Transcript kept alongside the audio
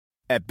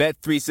At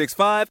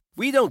Bet365,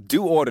 we don't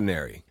do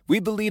ordinary. We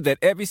believe that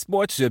every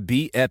sport should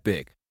be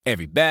epic.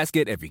 Every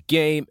basket, every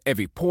game,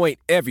 every point,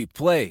 every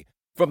play.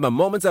 From the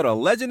moments that are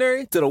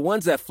legendary to the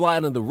ones that fly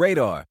under the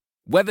radar.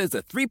 Whether it's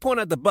a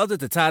three-pointer at the buzzer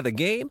to tie the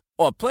game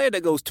or a player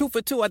that goes 2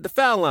 for 2 at the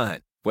foul line.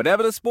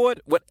 Whatever the sport,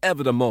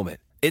 whatever the moment.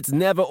 It's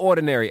never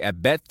ordinary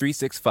at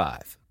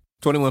Bet365.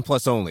 21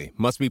 plus only.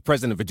 Must be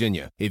present in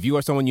Virginia. If you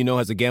or someone you know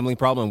has a gambling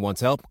problem and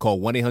wants help,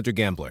 call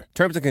 1-800-GAMBLER.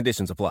 Terms and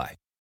conditions apply.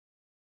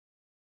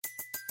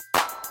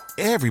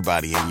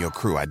 Everybody in your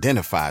crew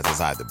identifies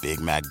as either Big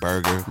Mac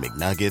Burger,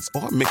 McNuggets,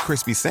 or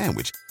McCrispy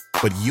Sandwich.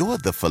 But you're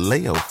the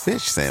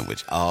Filet-O-Fish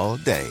Sandwich all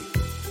day.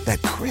 That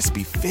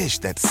crispy fish,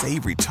 that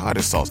savory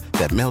tartar sauce,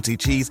 that melty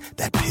cheese,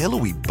 that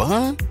pillowy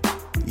bun.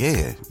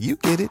 Yeah, you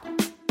get it.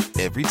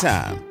 Every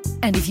time.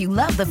 And if you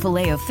love the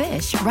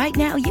Filet-O-Fish, right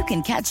now you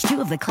can catch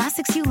 2 of the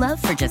classics you love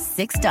for just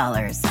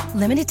 $6.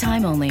 Limited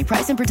time only.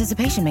 Price and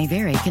participation may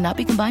vary. Cannot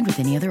be combined with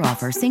any other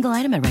offer. Single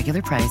item at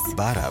regular price.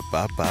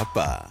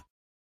 Ba-da-ba-ba-ba.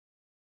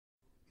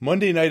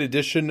 Monday night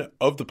edition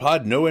of the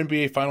pod. No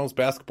NBA Finals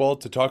basketball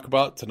to talk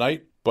about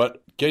tonight,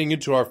 but getting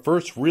into our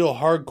first real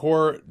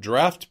hardcore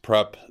draft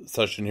prep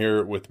session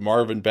here with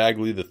Marvin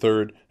Bagley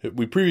III.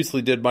 We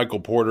previously did Michael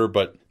Porter,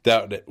 but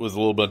that was a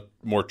little bit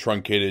more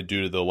truncated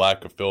due to the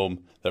lack of film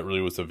that really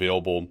was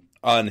available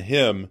on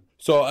him.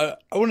 So I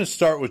want to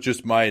start with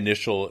just my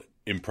initial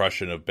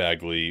impression of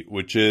Bagley,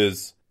 which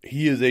is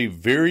he is a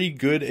very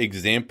good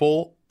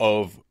example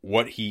of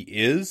what he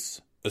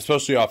is,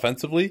 especially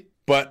offensively,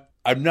 but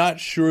I'm not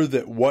sure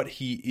that what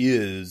he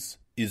is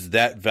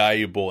that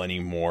valuable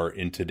anymore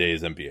in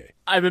today's NBA.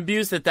 I'm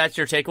amused that that's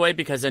your takeaway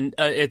because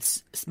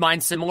it's mine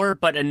similar,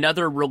 but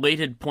another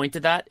related point to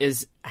that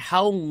is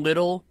how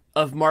little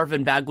of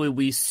Marvin Bagley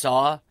we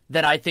saw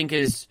that I think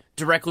is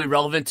directly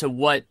relevant to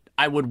what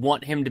I would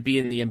want him to be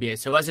in the NBA.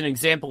 So as an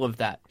example of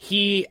that,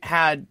 he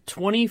had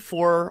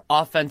 24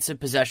 offensive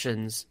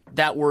possessions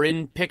that were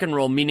in pick and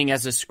roll, meaning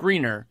as a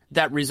screener,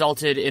 that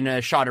resulted in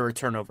a shot or a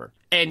turnover.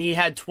 And he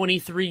had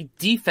 23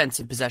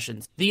 defensive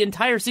possessions. The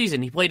entire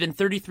season, he played in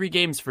 33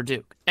 games for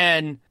Duke.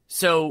 And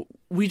so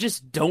we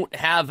just don't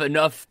have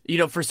enough,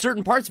 for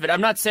certain parts of it.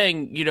 I'm not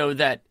saying,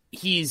 that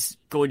he's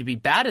going to be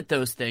bad at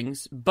those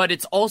things, but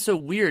it's also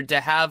weird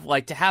to have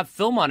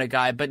film on a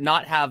guy, but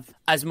not have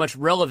as much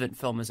relevant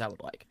film as I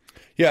would like.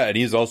 Yeah, and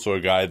he's also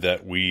a guy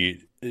that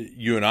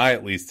you and I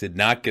at least, did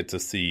not get to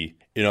see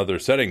in other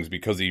settings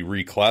because he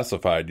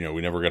reclassified.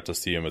 We never got to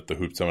see him at the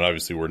Hoop Summit.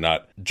 Obviously, we're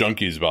not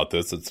junkies about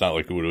this. It's not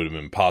like it would have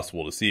been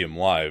possible to see him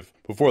live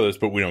before this,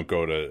 but we don't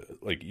go to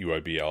like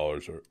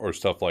UIBL or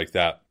stuff like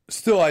that.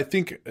 Still, I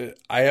think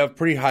I have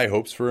pretty high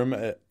hopes for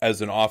him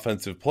as an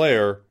offensive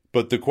player,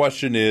 but the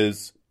question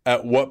is,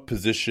 at what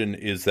position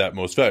is that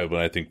most valuable?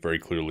 And I think very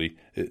clearly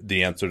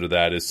the answer to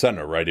that is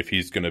center, right? If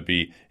he's going to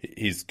be,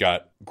 he's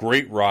got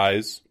great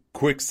rise,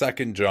 quick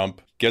second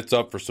jump, gets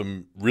up for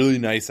some really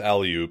nice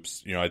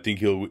alley-oops. I think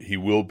he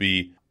will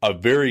be a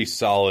very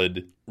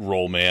solid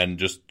roll man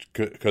just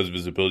because of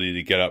his ability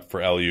to get up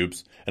for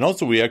alley-oops. And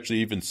also we actually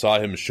even saw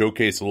him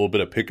showcase a little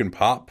bit of pick and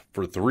pop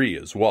for three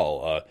as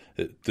well.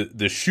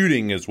 The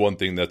shooting is one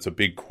thing that's a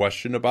big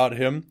question about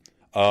him,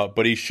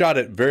 but he shot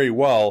it very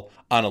well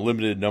on a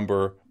limited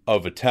number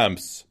of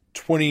attempts,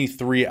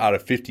 23 out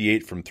of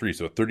 58 from three,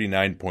 so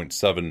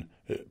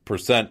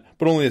 39.7%,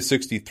 but only a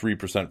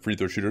 63% free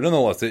throw shooter.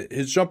 Nonetheless,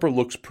 his jumper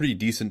looks pretty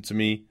decent to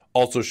me.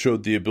 Also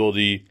showed the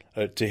ability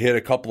to hit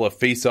a couple of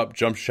face-up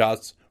jump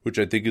shots, which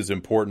I think is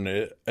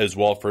important as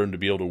well for him to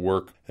be able to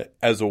work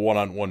as a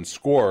one-on-one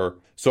scorer.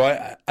 So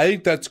I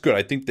think that's good.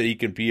 I think that he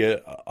can be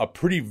a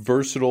pretty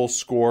versatile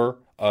scorer,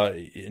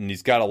 and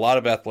he's got a lot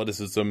of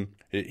athleticism.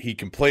 He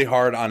can play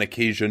hard on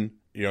occasion.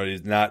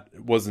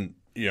 Wasn't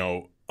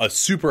a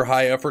super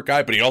high effort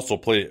guy, but he also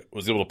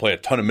was able to play a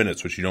ton of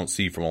minutes, which you don't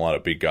see from a lot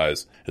of big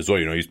guys as well.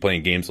 He's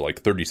playing games at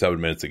like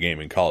 37 minutes a game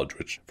in college,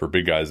 which for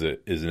big guys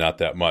is not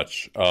that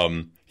much.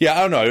 I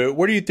don't know.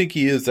 Where do you think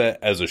he is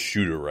as a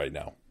shooter right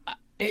now?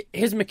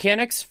 His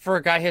mechanics for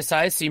a guy his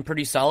size seem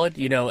pretty solid.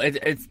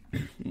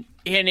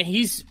 And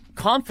he's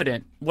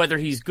confident whether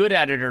he's good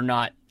at it or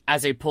not.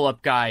 As a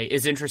pull-up guy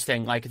is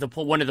interesting. Like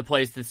one of the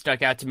plays that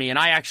stuck out to me, and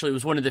I actually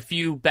was one of the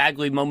few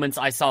Bagley moments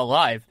I saw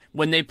live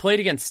when they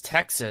played against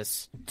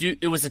Texas.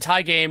 It was a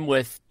tie game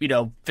with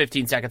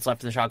 15 seconds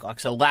left in the shot clock,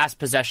 so last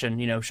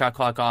possession, shot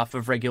clock off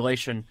of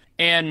regulation.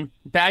 And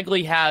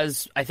Bagley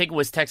has, I think it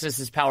was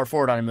Texas's power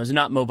forward on him. It was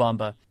not Mo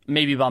Bamba.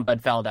 Maybe Bamba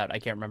had fouled out. I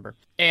can't remember.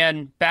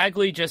 And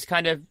Bagley just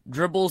kind of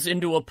dribbles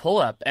into a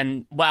pull-up.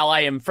 And while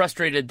I am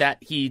frustrated that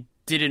he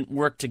didn't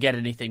work to get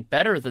anything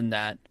better than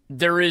that,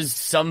 there is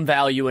some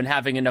value in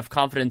having enough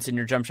confidence in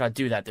your jump shot to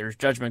do that. There's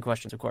judgment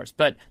questions, of course.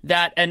 But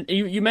that, and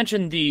you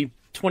mentioned the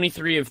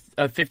 23 of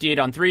 58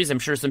 on threes. I'm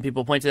sure some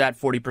people point to that.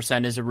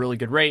 40% is a really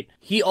good rate.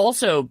 He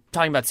also,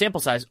 talking about sample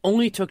size,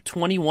 only took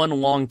 21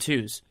 long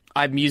twos.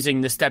 I'm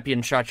using the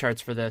Stepien shot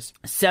charts for this.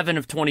 7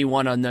 of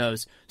 21 on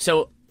those.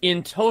 So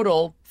in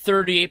total,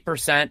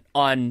 38%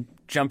 on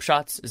jump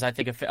shots is, I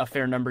think, a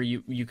fair number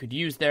you could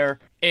use there.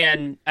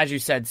 And as you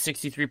said,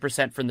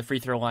 63% from the free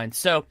throw line.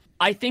 So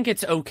I think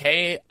it's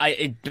okay.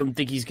 I don't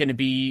think he's going to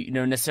be,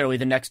 necessarily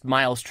the next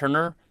Miles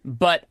Turner,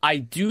 but I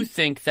do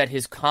think that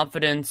his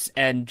confidence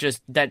and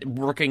just that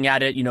working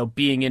at it,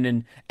 being in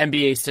an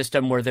NBA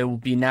system where they will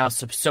be now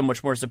so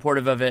much more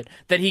supportive of it,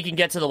 that he can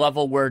get to the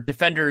level where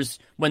defenders,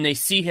 when they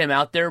see him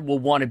out there, will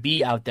want to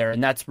be out there.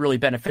 And that's really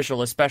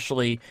beneficial,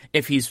 especially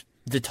if he's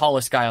the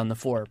tallest guy on the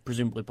floor,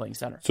 presumably playing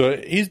center. So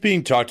he's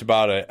being talked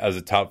about as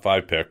a top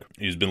 5 pick.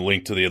 He's been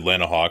linked to the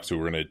Atlanta Hawks, who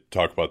we're going to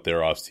talk about their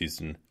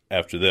offseason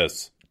after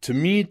this. To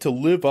me, to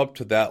live up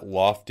to that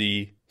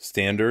lofty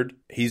standard,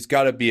 he's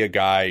got to be a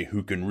guy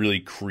who can really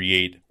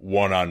create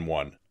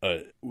one-on-one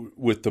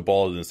with the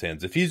ball in his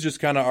hands. If he's just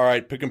kind of, all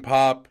right, pick and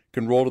pop,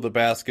 can roll to the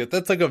basket,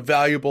 that's like a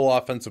valuable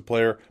offensive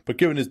player. But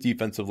given his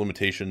defensive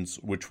limitations,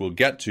 which we'll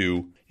get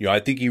to, I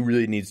think he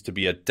really needs to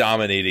be a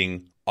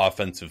dominating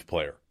offensive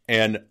player.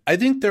 And I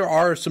think there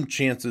are some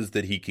chances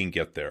that he can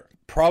get there.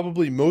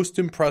 Probably most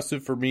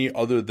impressive for me,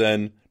 other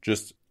than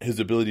just his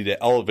ability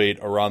to elevate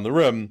around the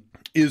rim,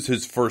 is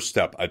his first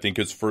step. I think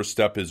his first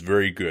step is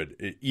very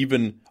good.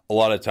 Even a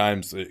lot of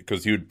times,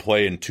 because he would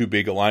play in 2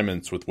 big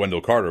alignments with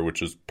Wendell Carter,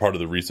 which is part of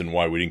the reason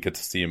why we didn't get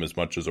to see him as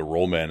much as a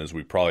roll man as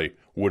we probably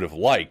would have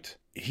liked.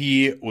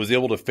 He was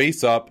able to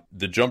face up.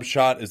 The jump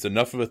shot is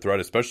enough of a threat,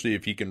 especially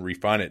if he can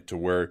refine it to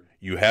where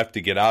you have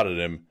to get out at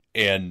him.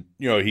 And,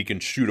 he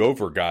can shoot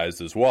over guys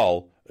as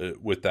well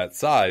with that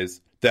size,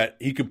 that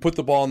he can put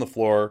the ball on the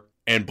floor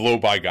and blow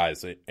by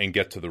guys and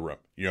get to the rim.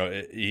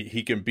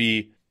 He can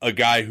be a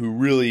guy who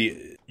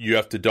really you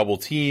have to double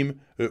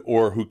team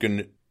or who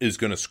is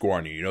going to score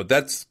on you.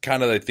 That's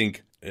kind of, I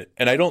think,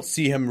 and I don't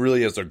see him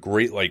really as a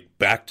great,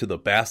 back to the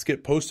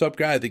basket post-up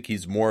guy. I think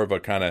he's more of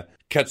a kind of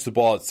catch the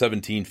ball at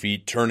 17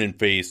 feet, turn and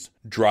face,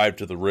 drive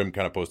to the rim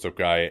kind of post-up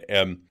guy.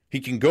 He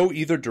can go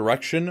either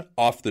direction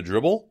off the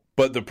dribble.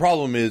 But the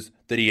problem is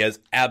that he has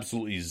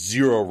absolutely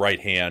zero right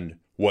hand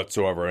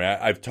whatsoever.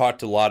 And I've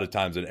talked a lot of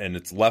times, and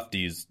it's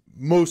lefties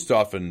most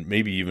often,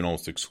 maybe even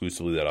almost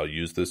exclusively, that I'll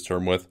use this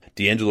term with.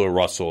 D'Angelo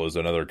Russell is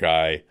another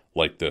guy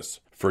like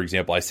this. For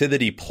example, I say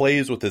that he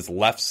plays with his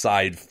left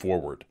side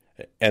forward,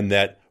 and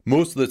that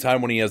most of the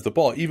time when he has the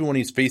ball, even when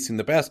he's facing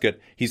the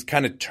basket, he's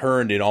kind of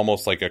turned in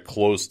almost like a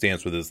closed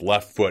stance with his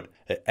left foot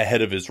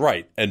ahead of his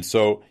right. And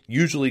so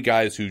usually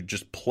guys who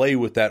just play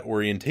with that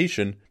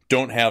orientation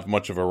don't have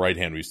much of a right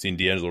hand. We've seen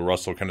D'Angelo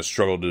Russell kind of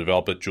struggle to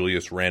develop it.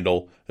 Julius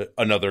Randle,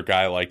 another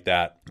guy like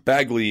that.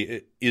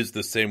 Bagley is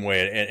the same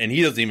way, and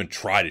he doesn't even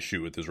try to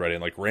shoot with his right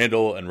hand. Like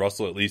Randle and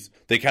Russell, at least,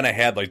 they kind of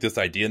had this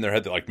idea in their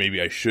head that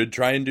maybe I should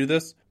try and do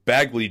this.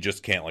 Bagley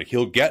just can't.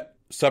 He'll get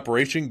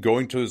separation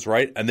going to his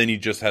right, and then he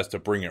just has to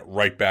bring it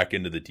right back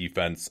into the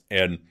defense.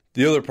 And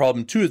the other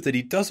problem, too, is that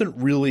he doesn't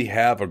really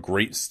have a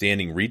great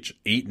standing reach.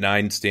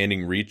 8'9"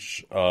 standing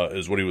reach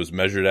is what he was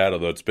measured at,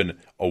 although it's been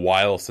a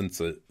while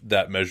since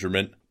that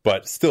measurement.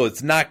 But still,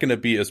 it's not going to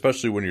be,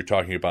 especially when you're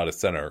talking about a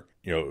center.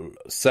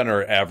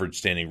 Center average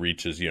standing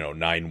reach is,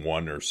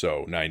 9'1" or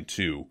so,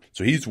 9'2".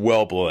 So he's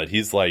well below that.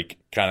 He's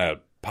kind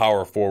of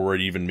power forward,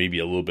 even maybe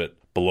a little bit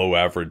below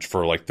average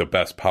for the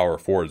best power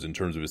forwards in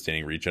terms of his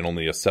standing reach, and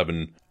only a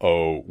 7'0"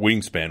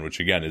 wingspan, which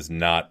again is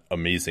not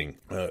amazing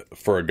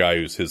for a guy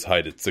who's his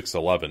height at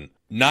 6'11".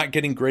 Not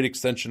getting great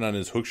extension on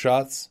his hook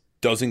shots,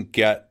 doesn't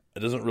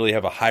really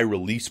have a high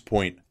release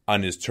point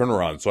on his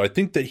turnaround. So I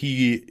think that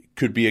he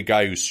could be a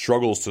guy who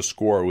struggles to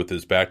score with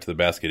his back to the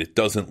basket. It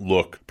doesn't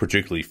look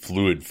particularly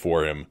fluid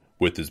for him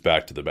with his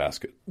back to the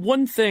basket.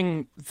 One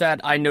thing that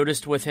I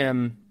noticed with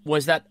him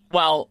was that,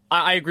 while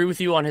I agree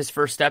with you on his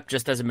first step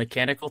just as a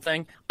mechanical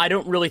thing, I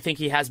don't really think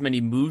he has many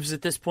moves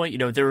at this point.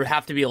 There would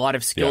have to be a lot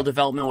of skill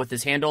development with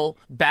his handle.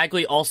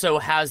 Bagley also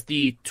has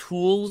the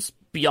tools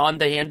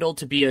beyond the handle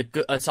to be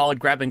a solid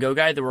grab-and-go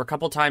guy. There were a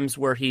couple times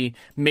where he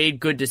made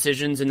good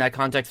decisions in that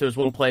context. There was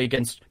one play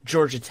against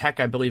Georgia Tech,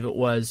 I believe it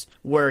was,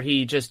 where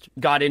he just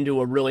got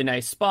into a really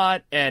nice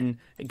spot and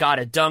got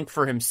a dunk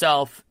for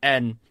himself.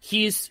 And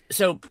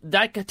so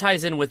that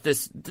ties in with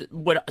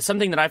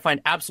something that I find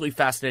absolutely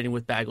fascinating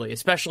with Bagley,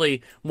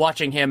 especially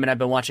watching him, and I've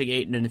been watching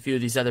Ayton and a few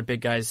of these other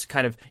big guys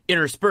kind of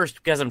interspersed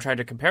because I'm trying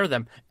to compare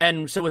them.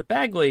 And so with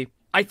Bagley,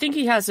 I think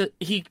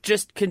he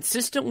just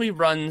consistently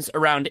runs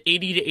around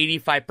 80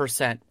 to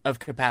 85% of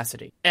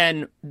capacity.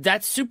 And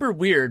that's super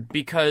weird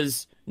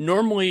because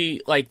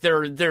normally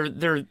there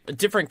are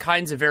different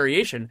kinds of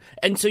variation.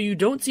 And so you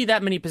don't see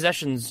that many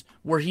possessions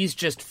where he's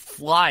just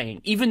flying,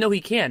 even though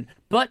he can.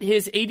 But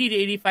his 80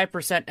 to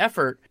 85%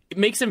 effort, it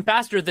makes him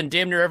faster than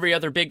damn near every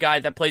other big guy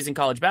that plays in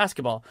college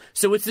basketball.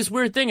 So it's this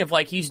weird thing of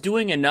he's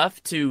doing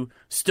enough to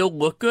still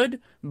look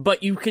good,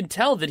 but you can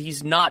tell that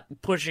he's not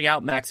pushing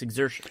out max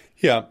exertion.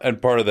 Yeah, and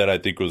part of that I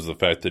think was the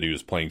fact that he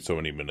was playing so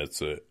many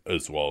minutes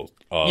as well.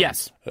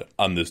 Yes,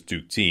 on this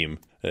Duke team,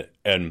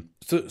 and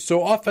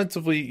so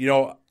offensively,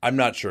 I'm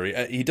not sure.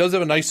 He does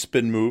have a nice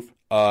spin move.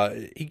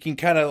 He can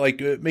kind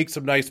of make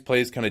some nice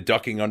plays, kind of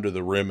ducking under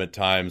the rim at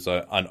times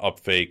on up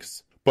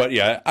fakes. But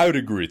yeah, I would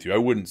agree with you. I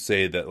wouldn't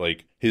say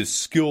that his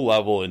skill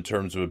level in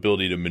terms of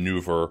ability to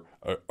maneuver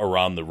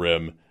around the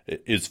rim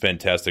is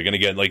fantastic. And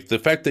again, like the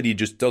fact that he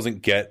just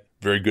doesn't get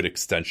very good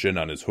extension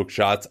on his hook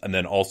shots and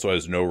then also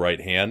has no right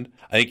hand.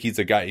 I think he's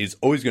a guy, he's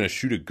always going to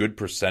shoot a good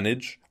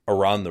percentage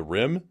around the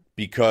rim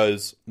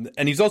because,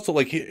 and he's also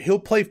like, he'll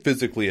play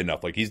physically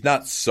enough. Like he's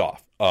not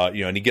soft,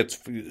 and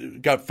he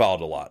got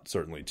fouled a lot,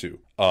 certainly too.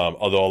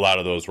 Although a lot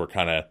of those were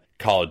kind of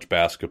college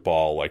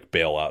basketball, like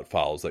bailout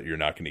fouls that you're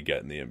not going to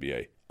get in the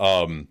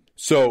NBA.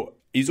 So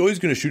he's always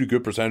going to shoot a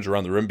good percentage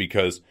around the rim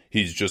because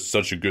he's just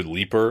such a good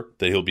leaper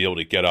that he'll be able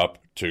to get up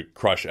to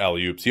crush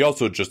alley-oops. He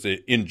also just,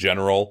 in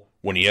general,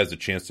 when he has a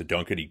chance to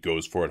dunk it, he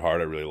goes for it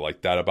hard. I really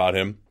like that about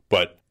him.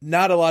 But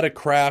not a lot of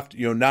craft,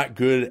 not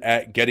good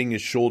at getting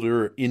his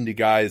shoulder into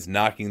guys,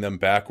 knocking them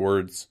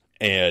backwards,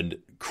 and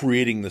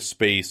creating the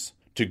space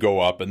to go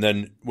up. And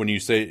then when you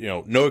say,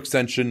 no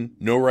extension,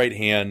 no right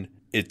hand,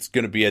 it's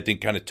going to be, I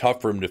think, kind of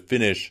tough for him to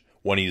finish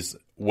when he's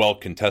well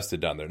contested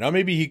down there. Now,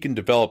 maybe he can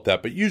develop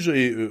that, but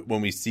usually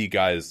when we see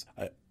guys,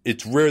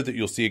 it's rare that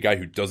you'll see a guy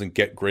who doesn't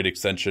get great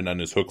extension on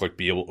his hook, like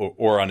be able,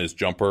 or on his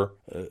jumper,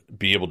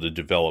 be able to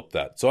develop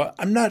that. So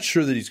I'm not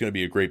sure that he's going to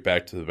be a great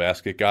back to the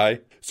basket guy.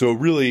 So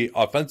really,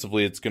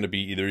 offensively, it's going to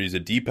be either he's a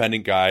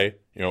dependent guy,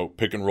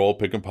 pick and roll,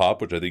 pick and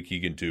pop, which I think he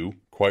can do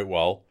quite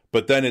well.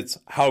 But then it's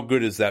how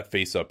good is that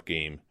face-up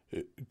game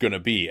going to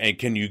be? And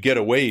can you get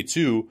away,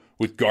 too,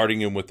 with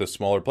guarding him with a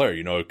smaller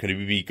player? Can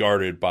he be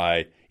guarded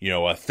by,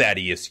 a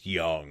Thaddeus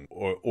Young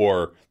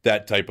or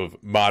that type of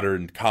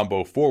modern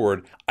combo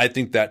forward? I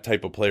think that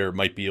type of player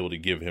might be able to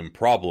give him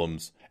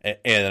problems.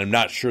 And I'm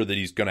not sure that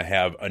he's going to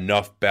have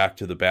enough back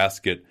to the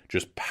basket,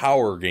 just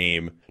power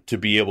game, to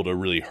be able to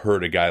really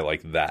hurt a guy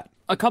like that.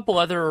 A couple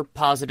other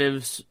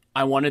positives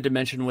I wanted to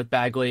mention with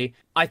Bagley.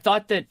 I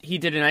thought that he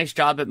did a nice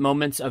job at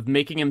moments of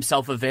making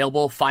himself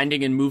available,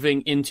 finding and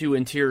moving into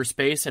interior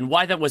space. And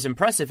why that was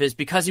impressive is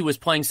because he was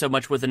playing so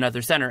much with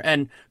another center.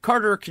 And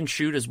Carter can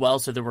shoot as well,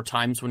 so there were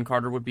times when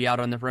Carter would be out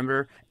on the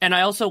perimeter. And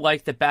I also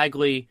like that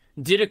Bagley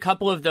did a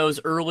couple of those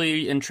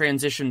early in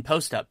transition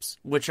post-ups,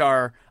 which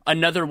are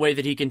another way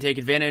that he can take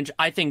advantage.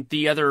 I think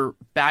the other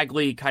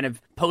Bagley kind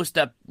of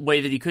post-up way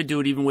that he could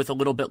do it, even with a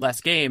little bit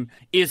less game,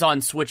 is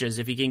on switches.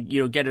 If he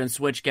can, get in a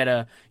switch, get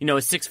a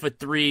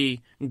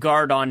 6'3"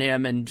 guard on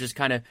him, and just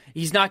kind of,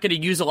 he's not going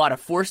to use a lot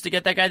of force to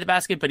get that guy the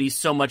basket, but he's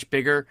so much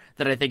bigger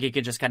that I think it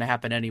could just kind of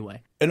happen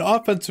anyway. An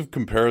offensive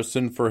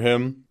comparison for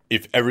him,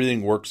 if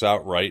everything works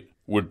out right,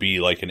 would be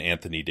like an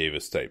Anthony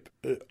Davis type.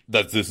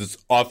 This is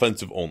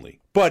offensive only.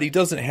 But he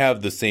doesn't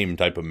have the same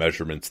type of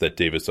measurements that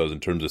Davis does in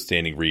terms of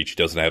standing reach. He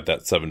doesn't have that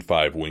 7'5"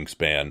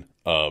 wingspan.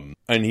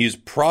 And he's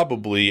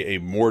probably a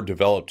more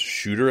developed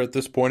shooter at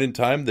this point in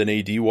time than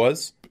AD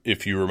was.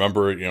 If you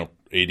remember,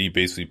 AD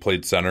basically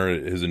played center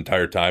his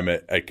entire time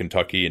at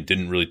Kentucky and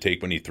didn't really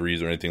take many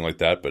threes or anything like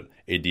that. But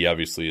AD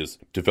obviously has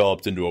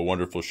developed into a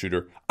wonderful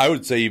shooter. I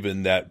would say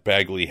even that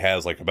Bagley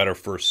has like a better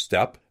first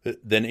step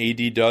than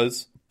AD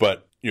does.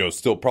 But,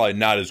 still probably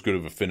not as good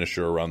of a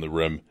finisher around the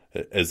rim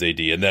as AD.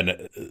 And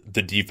then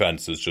the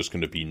defense is just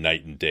going to be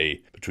night and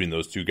day between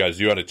those two guys.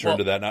 You ought to turn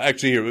to that now.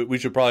 Actually, here, we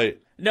should probably...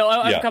 No,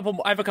 I have a couple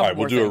All right,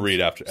 we'll do things. A read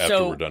after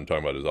we're done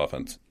talking about his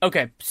offense.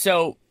 Okay,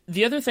 so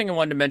the other thing I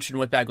wanted to mention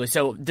with Bagley,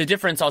 so the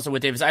difference also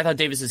with Davis, I thought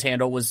Davis's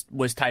handle was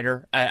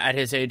tighter at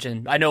his age,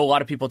 and I know a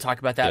lot of people talk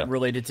about that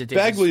related to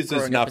Davis. Bagley's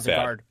is not bad.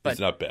 Guard, but it's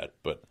not bad,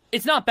 but...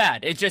 It's not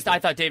bad. It's just I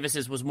thought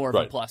Davis's was more of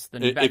a plus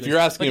than Bagley's. If you're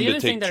asking him to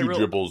take two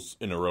dribbles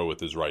in a row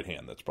with his right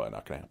hand, that's probably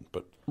not going to happen.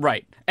 But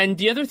right. And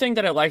the other thing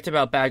that I liked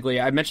about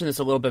Bagley, I mentioned this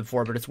a little bit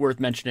before, but it's worth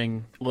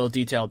mentioning a little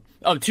detailed.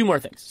 Oh, two more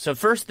things. So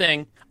first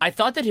thing, I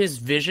thought that his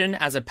vision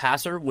as a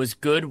passer was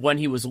good when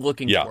he was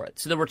looking for it.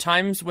 So there were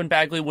times when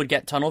Bagley would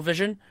get tunnel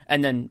vision,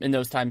 and then in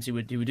those times he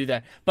would do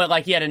that. But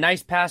like he had a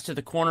nice pass to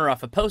the corner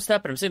off a post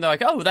up, and I'm sitting there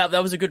like, oh,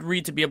 that was a good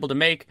read to be able to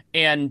make.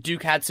 And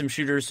Duke had some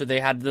shooters, so they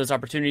had those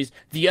opportunities.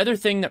 The other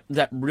thing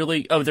that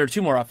really there are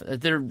two more off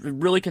that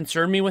really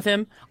concerned me with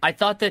him. I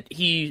thought that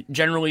he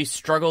generally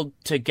struggled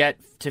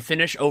to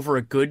finish over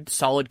a good,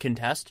 solid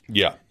contest.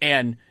 Yeah.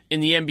 And in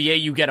the NBA,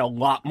 you get a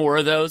lot more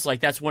of those. Like,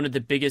 that's one of the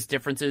biggest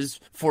differences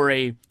for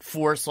a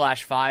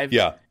 4/5.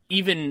 Yeah.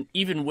 Even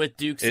with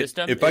Duke's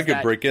system. If I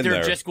could break in there.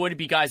 There are just going to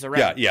be guys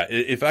around. Yeah.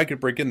 If I could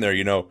break in there,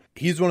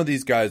 he's one of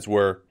these guys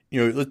where,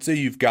 let's say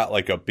you've got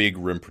like a big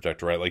rim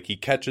protector, right? Like he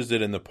catches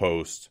it in the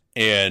post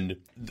and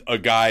a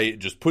guy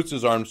just puts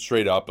his arms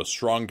straight up, a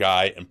strong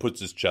guy, and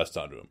puts his chest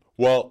onto him.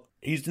 Well,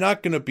 he's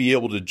not going to be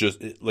able to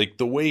just, like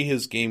the way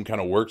his game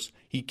kind of works,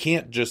 he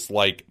can't just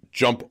like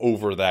jump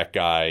over that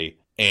guy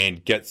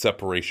and get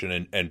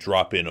separation and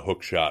drop in a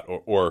hook shot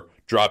or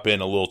drop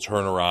in a little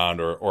turnaround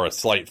or a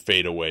slight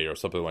fadeaway or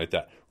something like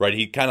that, right?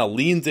 He kind of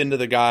leans into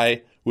the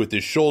guy with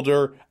his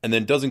shoulder and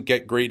then doesn't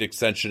get great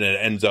extension and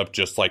ends up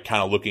just like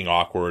kind of looking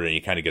awkward and he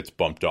kind of gets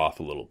bumped off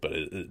a little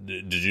bit.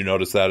 Did you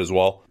notice that as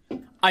well?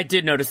 I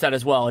did notice that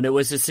as well, and it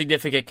was a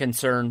significant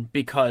concern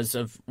because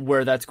of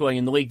where that's going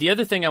in the league. The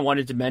other thing I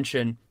wanted to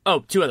mention,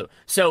 two other.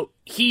 So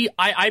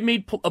I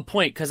made a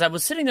point because I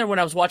was sitting there when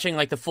I was watching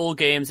like the full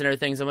games and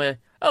everything. So I'm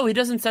like, he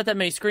doesn't set that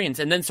many screens.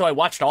 And then so I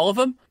watched all of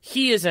them.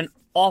 He is an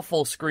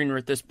awful screener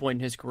at this point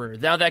in his career.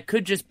 Now that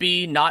could just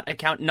be not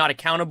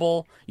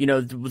accountable.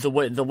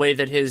 The way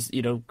that his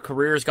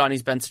career has gone.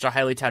 He's been such a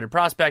highly touted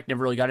prospect,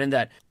 never really got into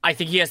that. I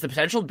think he has the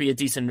potential to be a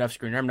decent enough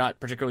screener. I'm not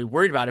particularly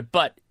worried about it,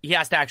 but he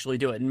has to actually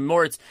do it. And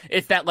more,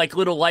 it's that like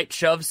little light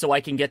shove so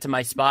I can get to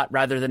my spot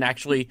rather than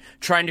actually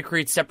trying to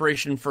create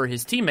separation for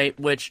his teammate,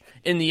 which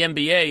in the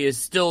NBA is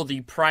still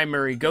the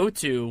primary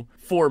go-to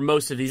for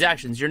most of these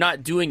actions. You're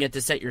not doing it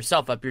to set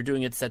yourself up. You're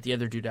doing it to set the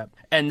other dude up.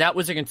 And that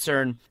was a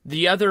concern.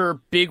 The other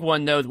big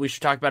one, though, that we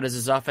should talk about is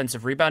his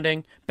offensive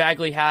rebounding.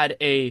 Bagley had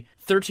a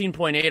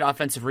 13.8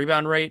 offensive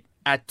rebound rate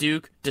at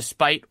Duke,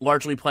 despite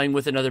largely playing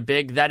with another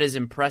big. That is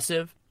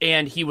impressive.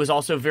 And he was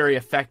also very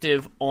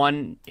effective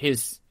on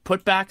his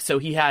putback. So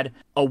he had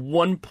a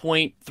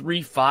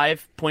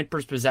 1.35 point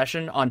per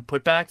possession on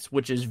putbacks,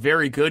 which is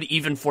very good.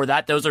 Even for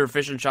that, those are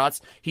efficient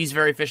shots. He's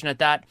very efficient at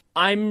that.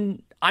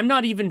 I'm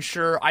not even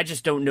sure. I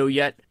just don't know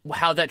yet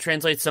how that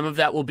translates. Some of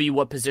that will be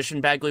what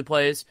position Bagley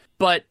plays,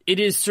 but it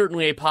is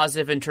certainly a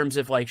positive in terms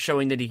of like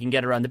showing that he can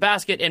get around the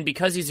basket. And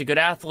because he's a good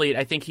athlete,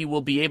 I think he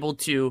will be able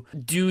to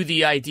do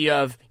the idea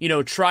of,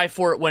 try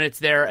for it when it's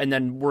there and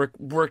then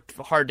work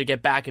hard to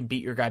get back and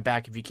beat your guy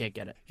back if you can't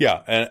get it.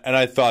 Yeah. And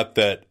I thought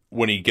that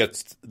when he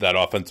gets that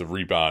offensive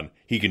rebound,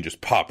 he can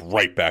just pop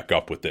right back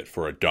up with it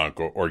for a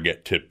dunk or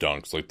get tip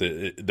dunks. Like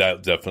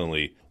that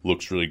definitely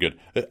looks really good.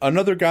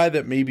 Another guy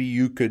that maybe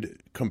you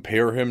could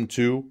compare him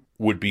to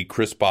would be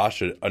Chris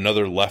Bosh,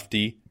 another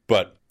lefty.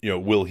 But,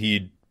 will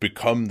he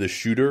become the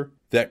shooter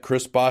that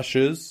Chris Bosh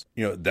is?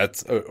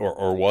 That's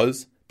or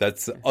was.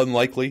 That's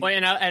unlikely. Well,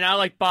 and I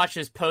like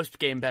Bosch's post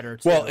game better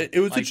too. Well, it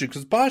was interesting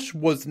because Bosh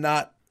was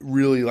not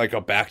really like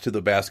a back to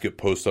the basket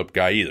post up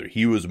guy either.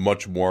 He was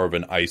much more of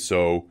an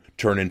ISO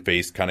turn and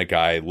face kind of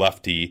guy,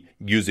 lefty,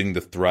 using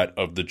the threat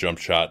of the jump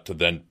shot to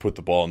then put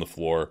the ball on the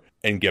floor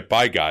and get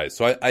by guys.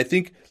 So I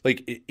think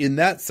like in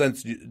that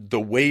sense, the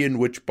way in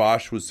which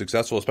Bosh was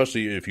successful,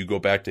 especially if you go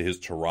back to his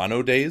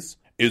Toronto days,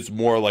 is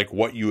more like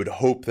what you would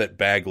hope that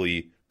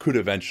Bagley could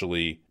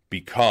eventually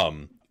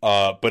become.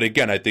 But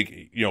again, I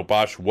think,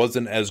 Bosh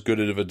wasn't as good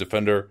of a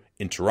defender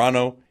in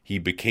Toronto. He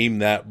became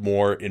that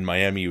more in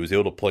Miami. He was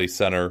able to play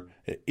center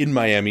in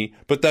Miami,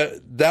 but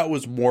that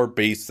was more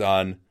based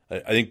on, I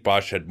think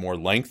Bosh had more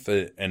length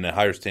and a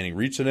higher standing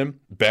reach than him.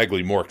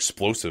 Bagley more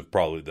explosive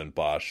probably than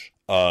Bosh.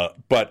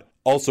 But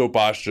also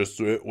Bosh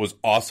just was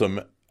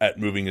awesome at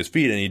moving his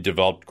feet, and he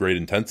developed great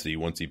intensity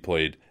once he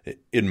played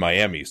in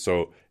Miami.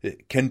 So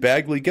can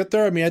Bagley get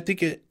there? I mean, I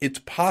think it's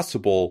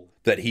possible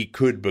that he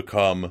could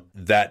become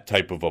that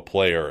type of a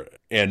player,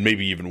 and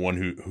maybe even one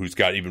who's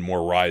got even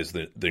more rise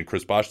than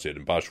Chris Bosh did.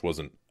 And Bosh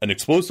wasn't an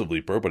explosive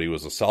leaper, but he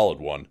was a solid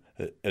one,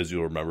 as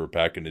you'll remember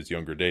back in his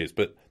younger days.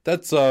 But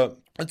that's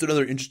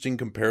another interesting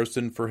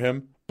comparison for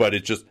him. But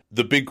it's just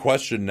the big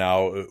question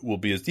now will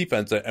be his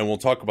defense, and we'll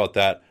talk about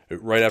that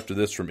right after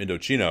this from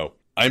Indochino.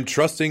 I'm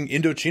trusting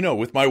Indochino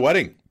with my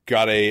wedding.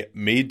 Got a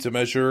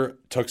made-to-measure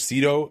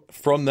tuxedo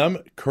from them,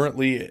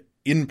 currently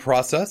in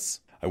process.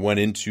 I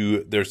went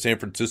into their San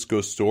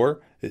Francisco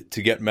store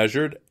to get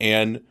measured,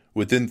 and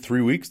within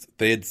 3 weeks,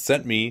 they had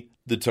sent me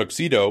the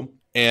tuxedo,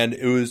 and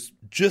it was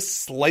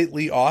just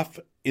slightly off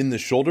in the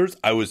shoulders.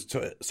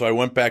 So I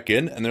went back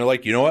in, and they're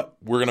like, you know what?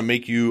 We're going to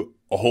make you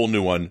a whole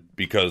new one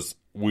because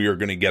we are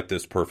going to get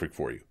this perfect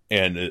for you.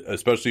 And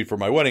especially for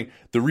my wedding,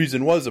 the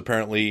reason was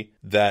apparently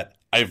that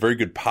I have very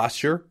good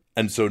posture.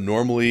 And so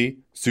normally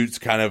suits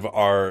kind of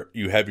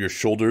you have your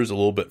shoulders a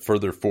little bit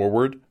further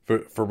forward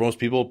for most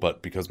people,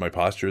 but because my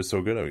posture is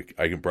so good,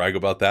 I can brag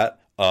about that.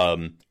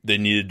 They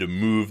needed to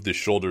move the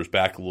shoulders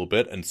back a little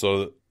bit. And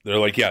so they're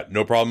like, yeah,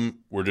 no problem.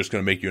 We're just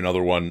going to make you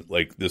another one.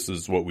 Like, this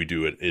is what we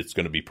do. It's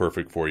going to be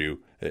perfect for you.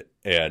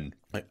 And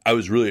I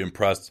was really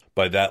impressed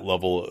by that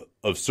level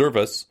of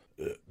service.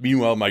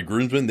 Meanwhile, my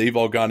groomsmen, they've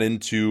all gone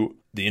into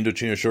the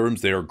Indochino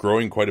showrooms. They are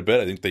growing quite a bit.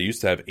 I think they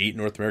used to have 8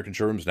 North American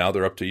showrooms. Now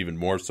they're up to even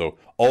more. So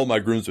all my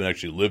groomsmen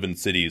actually live in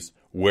cities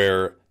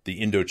where the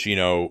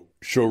Indochino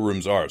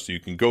showrooms are. So you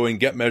can go and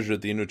get measured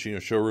at the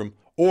Indochino showroom,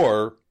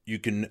 or you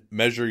can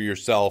measure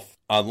yourself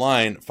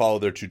online, follow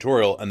their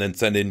tutorial, and then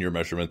send in your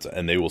measurements,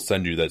 and they will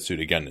send you that suit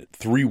again.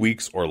 3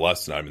 weeks or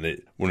less now. I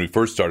mean, when we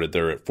first started,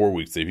 they're at 4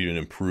 weeks. They've even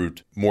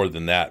improved more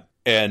than that.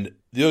 And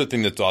the other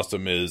thing that's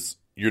awesome is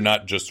you're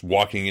not just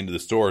walking into the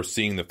store,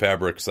 seeing the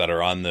fabrics that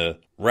are on the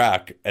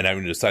rack and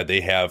having to decide.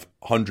 They have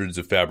hundreds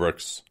of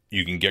fabrics.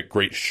 You can get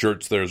great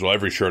shirts there as well.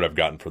 Every shirt I've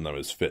gotten from them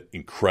has fit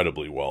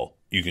incredibly well.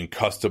 You can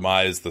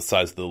customize the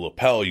size of the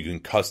lapel. You can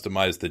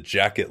customize the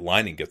jacket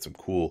lining, get some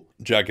cool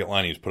jacket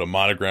linings, put a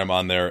monogram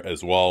on there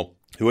as well.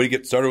 The way to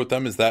get started with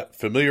them is that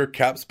familiar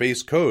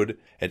CapSpace code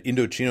at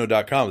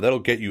Indochino.com. That'll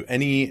get you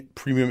any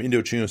premium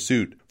Indochino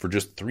suit for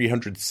just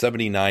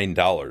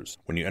 $379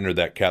 when you enter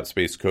that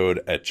CapSpace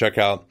code at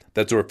checkout.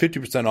 That's over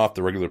 50% off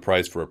the regular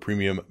price for a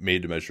premium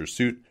made-to-measure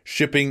suit.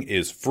 Shipping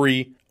is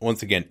free.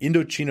 Once again,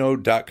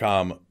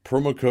 Indochino.com,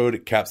 promo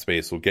code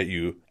CapSpace will get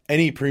you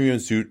any premium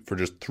suit for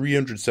just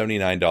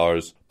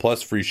 $379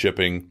 plus free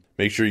shipping.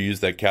 Make sure you use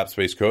that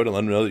CapSpace code and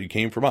let them know that you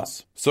came from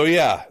us. So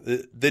yeah,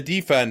 the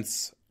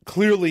defense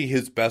clearly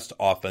his best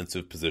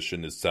offensive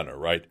position is center,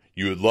 right?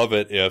 You would love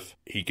it if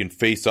he can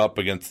face up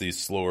against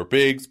these slower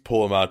bigs,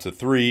 pull him out to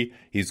three.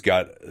 He's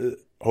got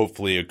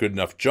hopefully a good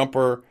enough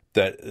jumper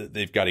that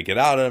they've got to get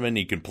out of him, and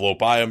he can blow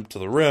by him to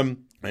the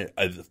rim.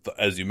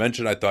 As you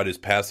mentioned, I thought his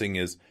passing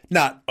is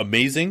not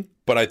amazing,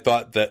 but I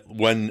thought that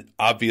when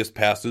obvious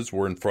passes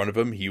were in front of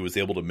him, he was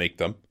able to make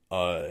them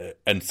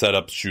and set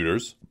up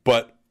shooters.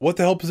 But what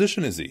the hell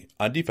position is he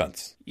on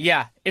defense?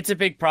 Yeah, it's a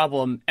big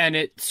problem, and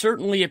it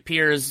certainly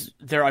appears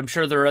I'm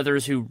sure there are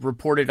others who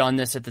reported on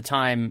this at the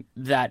time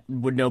that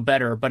would know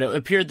better, but it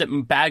appeared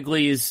that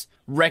Bagley's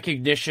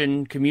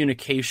recognition,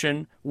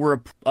 communication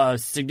were a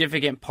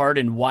significant part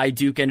in why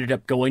Duke ended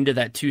up going to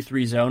that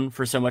 2-3 zone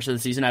for so much of the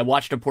season. I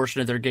watched a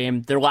portion of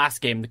their last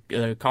game,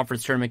 the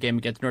conference tournament game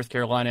against North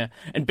Carolina,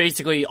 and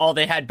basically all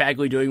they had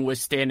Bagley doing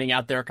was standing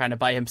out there kind of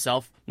by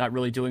himself, not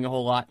really doing a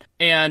whole lot.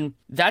 And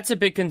that's a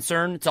big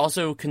concern. It's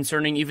also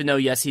concerning, even though,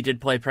 yes, he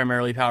did play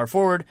primarily power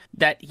forward,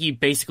 that he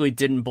basically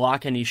didn't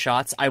block any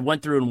shots. I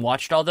went through and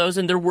watched all those,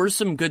 and there were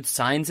some good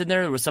signs in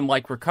there. There was some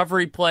like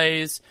recovery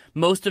plays.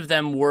 Most of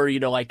them were,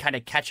 like kind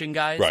of catching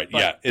guys. Right,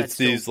 yeah. It's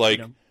these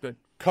good.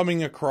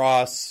 Coming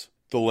across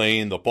the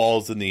lane, the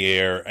ball's in the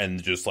air,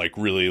 and just like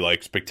really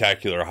like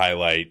spectacular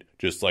highlight,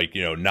 just like,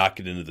 knock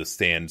it into the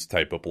stands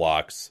type of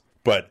blocks.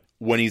 But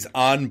when he's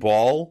on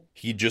ball,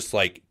 he just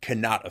like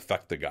cannot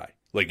affect the guy.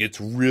 Like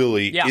it's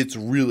really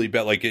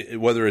bad. Like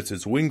whether it's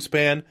his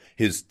wingspan,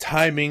 his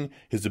timing,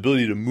 his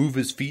ability to move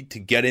his feet to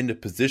get into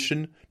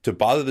position to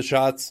bother the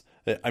shots.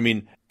 I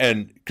mean,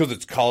 and because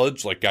it's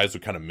college, like guys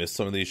would kind of miss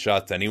some of these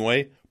shots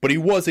anyway. But he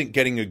wasn't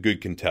getting a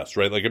good contest,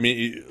 right? Like, I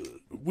mean,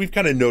 we've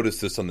kind of noticed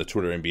this on the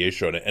Twitter NBA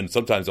show, and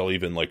sometimes I'll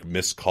even like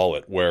miscall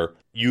it, where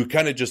you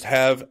kind of just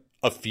have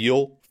a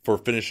feel for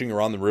finishing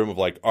around the rim of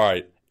like, all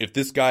right, if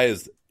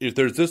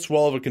there's this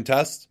well of a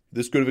contest,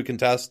 this good of a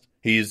contest,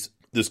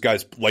 this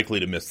guy's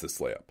likely to miss this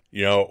layup,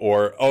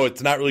 or, oh,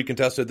 it's not really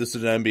contested, this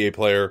is an NBA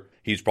player,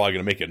 he's probably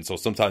going to make it. And so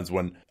sometimes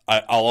when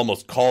I'll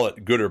almost call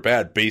it good or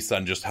bad based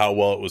on just how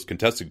well it was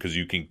contested, because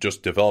you can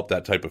just develop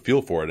that type of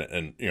feel for it.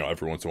 And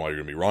every once in a while you're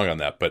going to be wrong on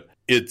that. But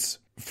it's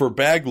for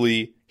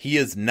Bagley, he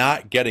is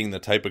not getting the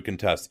type of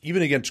contest,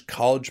 even against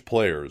college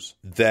players,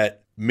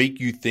 that make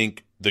you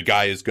think the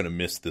guy is going to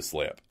miss this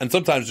layup. And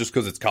sometimes just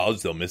because it's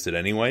college, they'll miss it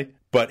anyway.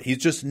 But he's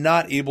just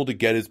not able to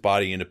get his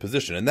body into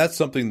position. And that's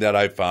something that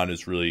I've found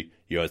is really,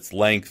 its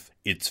length,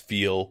 its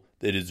feel.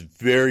 It is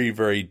very,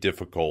 very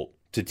difficult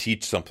to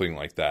teach something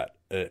like that.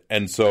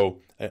 And so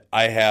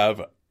I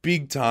have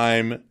big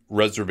time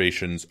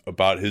reservations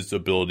about his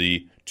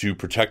ability to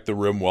protect the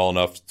rim well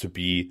enough to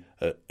be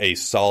a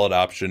solid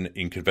option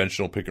in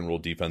conventional pick and roll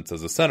defense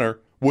as a center.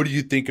 What do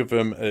you think of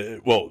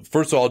him? Well,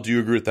 first of all, do you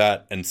agree with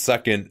that? And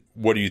second,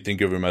 what do you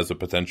think of him as a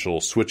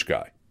potential switch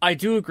guy? I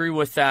do agree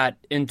with that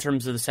in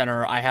terms of the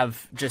center. I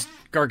have just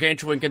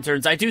gargantuan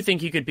concerns. I do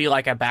think he could be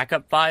like a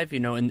backup five,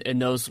 in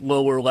those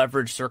lower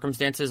leverage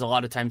circumstances. A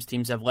lot of times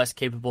teams have less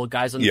capable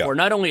guys on the floor.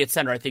 Not only at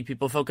center, I think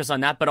people focus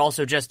on that, but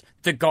also just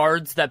the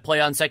guards that play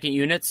on second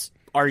units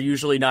are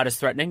usually not as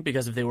threatening,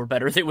 because if they were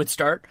better, they would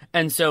start.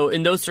 And so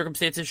in those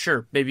circumstances,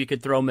 sure, maybe you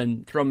could throw him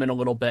in a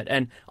little bit.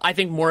 And I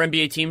think more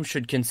NBA teams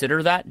should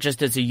consider that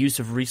just as a use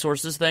of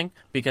resources thing,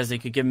 because they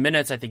could give him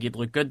minutes. I think he'd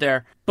look good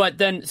there. But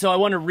then, so I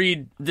want to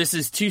read, this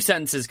is 2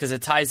 sentences because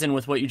it ties in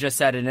with what you just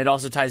said, and it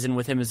also ties in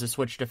with him as a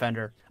switch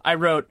defender. I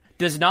wrote,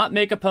 does not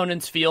make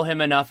opponents feel him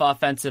enough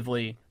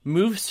offensively,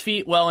 moves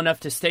feet well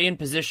enough to stay in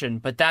position,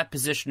 but that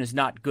position is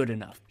not good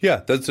enough. Yeah,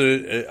 I think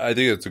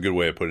that's a good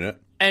way of putting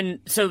it. And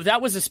so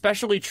that was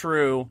especially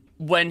true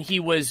when he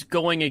was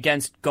going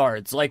against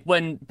guards. Like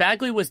when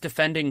Bagley was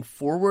defending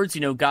forwards,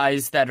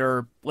 guys that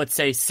are, let's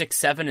say,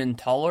 6'7" and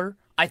taller,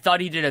 I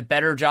thought he did a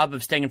better job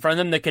of staying in front of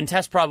them. The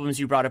contest problems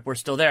you brought up were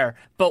still there.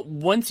 But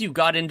once you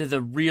got into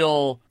the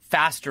real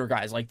faster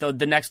guys, like the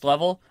next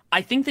level,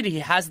 I think that he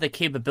has the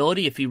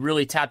capability, if he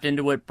really tapped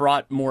into it,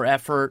 brought more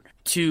effort,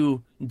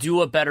 to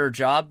do a better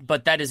job,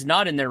 but that is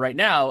not in there right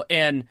now.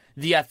 And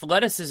the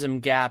athleticism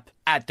gap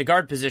at the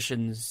guard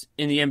positions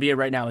in the NBA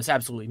right now is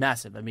absolutely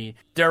massive. I mean,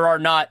 there are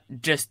not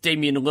just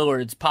Damian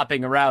Lillards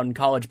popping around in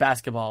college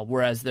basketball,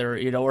 whereas there,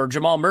 or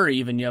Jamal Murray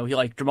even,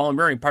 Jamal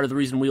Murray, part of the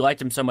reason we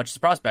liked him so much as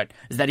a prospect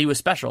is that he was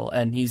special,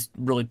 and he's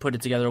really put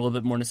it together a little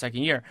bit more in his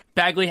second year.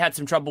 Bagley had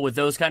some trouble with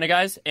those kind of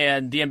guys,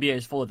 and the NBA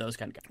is full of those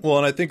kind of guys. Well,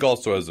 and I think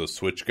also as a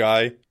switch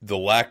guy, the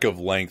lack of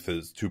length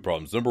has 2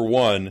 problems. Number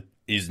one,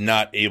 he's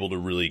not able to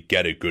really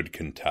get a good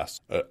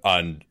contest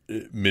on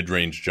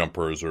mid-range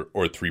jumpers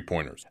or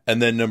three-pointers.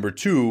 And then number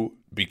 2,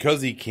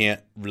 because he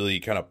can't really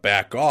kind of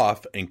back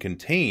off and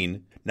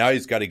contain, now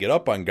he's got to get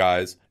up on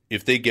guys.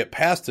 If they get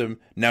past him,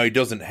 now he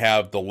doesn't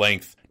have the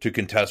length to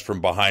contest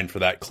from behind for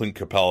that Clint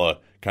Capella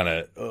kind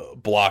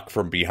of block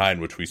from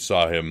behind, which we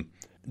saw him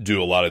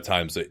do a lot of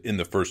times in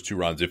the first 2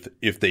 rounds,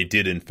 if they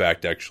did in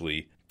fact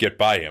actually get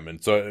by him.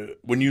 And so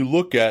when you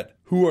look at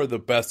who are the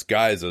best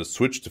guys as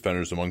switch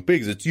defenders among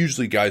bigs, it's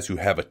usually guys who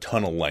have a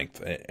ton of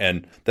length,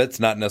 and that's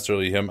not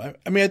necessarily him.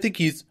 I mean, I think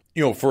he's,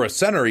 for a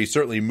center, he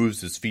certainly moves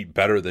his feet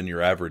better than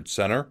your average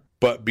center,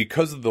 but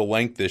because of the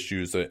length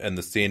issues and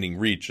the standing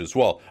reach as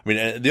well. I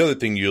mean, the other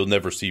thing you'll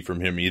never see from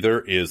him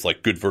either is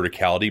like good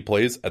verticality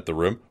plays at the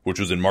rim, which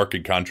was in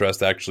marked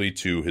contrast actually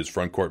to his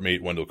front court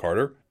mate, Wendell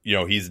Carter.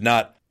 He's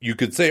not, you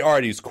could say, all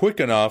right, he's quick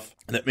enough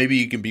that maybe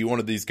he can be one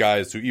of these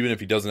guys who, even if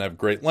he doesn't have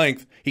great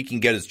length, he can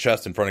get his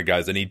chest in front of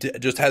guys, and he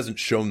just hasn't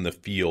shown the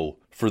feel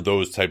for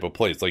those type of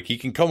plays. Like, he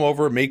can come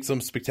over, make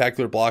some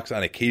spectacular blocks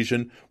on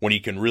occasion when he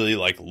can really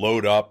like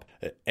load up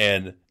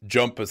and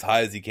jump as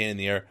high as he can in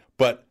the air.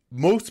 But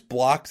most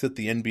blocks at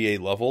the NBA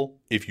level,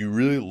 if you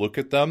really look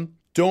at them,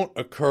 don't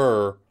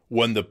occur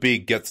when the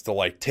big gets to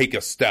like take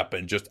a step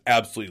and just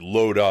absolutely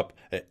load up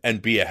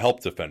and be a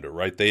help defender,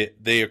 right?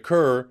 They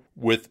occur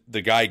with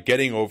the guy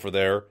getting over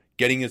there,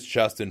 getting his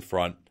chest in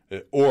front,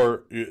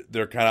 or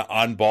they're kind of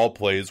on ball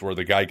plays where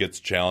the guy gets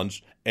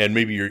challenged and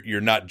maybe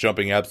you're not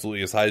jumping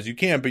absolutely as high as you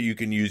can, but you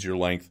can use your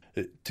length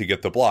to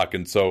get the block.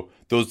 And so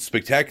those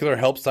spectacular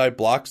help side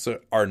blocks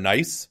are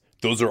nice.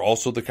 Those are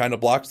also the kind of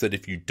blocks that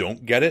if you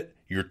don't get it,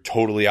 you're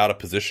totally out of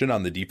position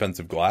on the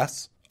defensive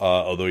glass.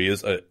 Although he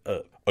is a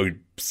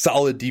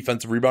solid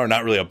defensive rebounder,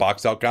 not really a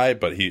box out guy,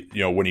 but he,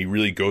 when he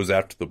really goes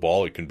after the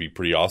ball, it can be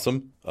pretty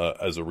awesome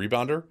as a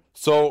rebounder.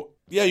 So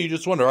yeah, you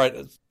just wonder, all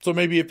right, so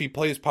maybe if he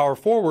plays power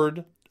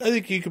forward, I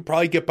think he could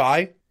probably get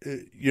by.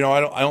 I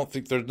don't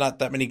think there's not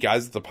that many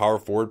guys at the power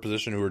forward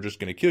position who are just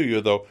going to kill you,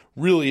 though.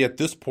 Really, at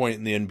this point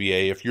in the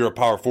NBA, if you're a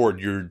power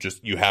forward,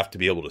 you have to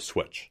be able to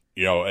switch.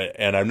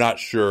 And I'm not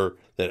sure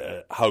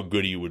that how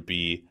good he would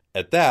be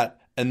at that.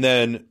 And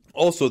then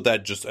also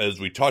that, just as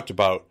we talked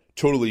about,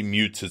 totally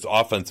mutes his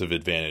offensive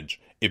advantage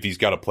if he's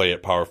got to play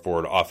at power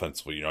forward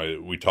offensively.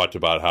 We talked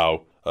about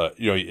how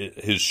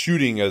his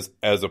shooting as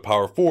a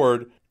power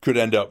forward could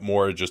end up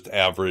more just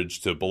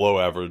average to below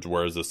average,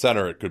 whereas a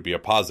center it could be a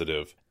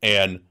positive.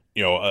 And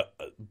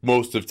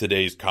most of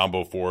today's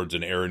combo forwards,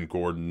 and Aaron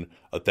Gordon,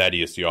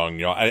 Thaddeus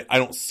Young, I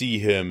don't see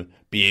him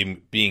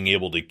being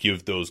able to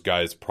give those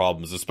guys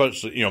problems,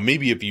 especially,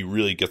 maybe if he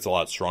really gets a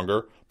lot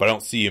stronger, but I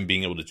don't see him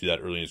being able to do that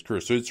early in his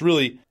career. So it's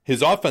really,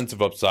 his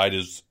offensive upside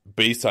is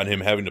based on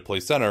him having to play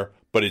center,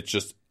 but it's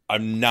just,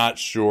 I'm not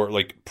sure,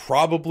 like,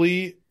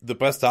 probably the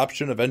best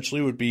option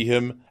eventually would be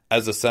him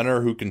as a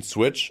center who can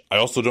switch. I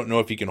also don't know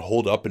if he can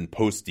hold up in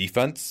post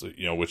defense,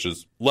 which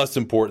is less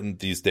important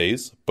these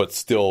days, but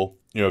still,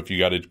 if you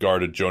got to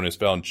guard a Jonas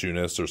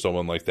Valanciunas or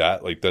someone like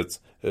that, like that's,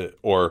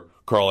 or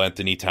Karl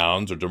Anthony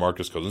Towns or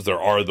DeMarcus Cousins, there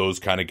are those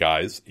kind of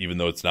guys, even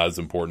though it's not as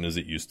important as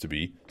it used to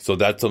be. So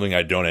that's something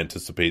I don't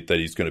anticipate that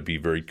he's going to be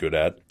very good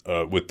at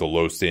with the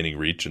low standing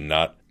reach and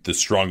not the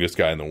strongest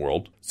guy in the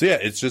world. So yeah,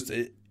 it's just,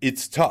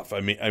 it's tough.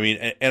 I mean,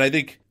 and I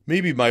think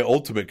maybe my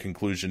ultimate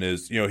conclusion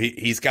is,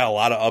 he's got a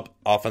lot of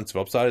offensive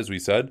upside, as we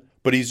said,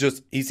 but he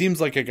seems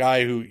like a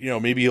guy who,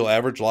 maybe he'll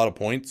average a lot of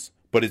points,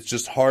 but it's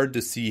just hard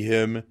to see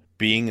him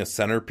being a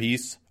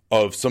centerpiece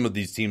of some of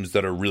these teams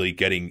that are really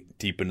getting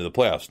deep into the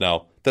playoffs.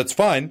 Now, that's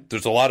fine.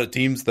 There's a lot of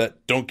teams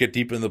that don't get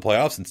deep into the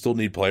playoffs and still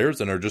need players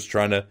and are just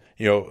trying to,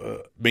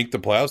 make the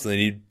playoffs, and they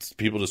need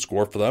people to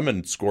score for them,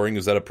 and scoring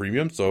is at a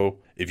premium. So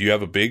if you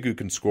have a big who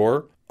can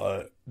score,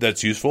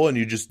 that's useful, and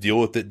you just deal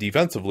with it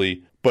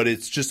defensively. But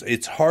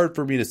it's hard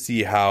for me to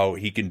see how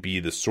he can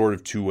be the sort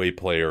of two-way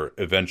player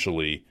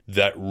eventually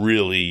that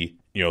really,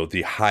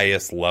 the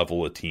highest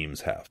level of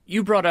teams have.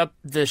 You brought up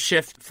the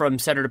shift from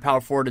center to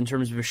power forward in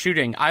terms of his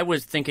shooting. I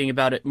was thinking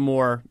about it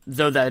more,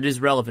 though that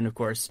is relevant, of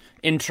course,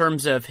 in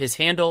terms of his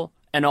handle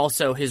and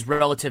also his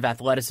relative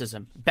athleticism.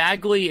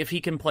 Bagley, if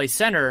he can play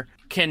center,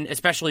 can,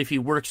 especially if he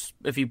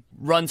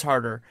runs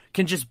harder,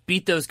 can just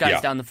beat those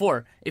guys down the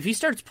floor. If he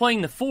starts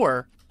playing the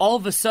four, all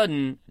of a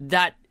sudden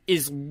that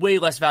is way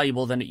less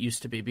valuable than it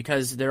used to be,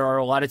 because there are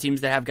a lot of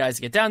teams that have guys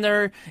get down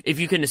there. If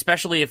you can,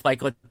 especially if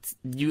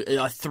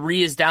a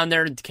three is down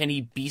there, can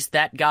he beast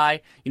that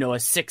guy? A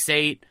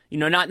 6'8",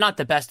 not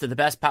the best of the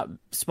best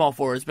small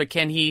forwards, but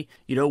can he,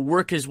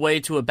 work his way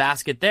to a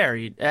basket there?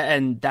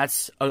 And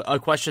that's a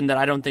question that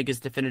I don't think is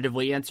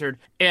definitively answered.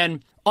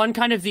 And on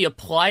kind of the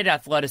applied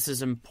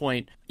athleticism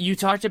point, you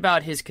talked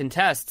about his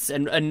contests,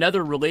 and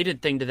another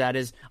related thing to that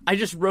is, I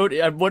just wrote,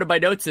 one of my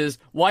notes is,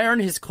 why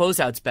aren't his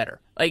closeouts better?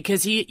 Like,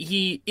 because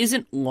he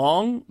isn't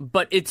long,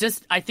 but it's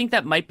just, I think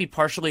that might be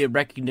partially a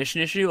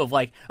recognition issue of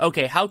like,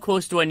 okay, how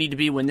close do I need to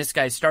be when this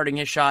guy's starting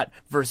his shot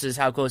versus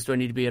how close do I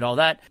need to be at all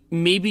that?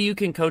 Maybe you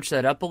can coach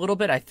that up a little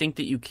bit. I think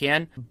that you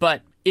can,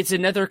 but it's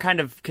another kind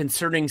of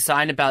concerning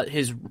sign about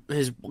his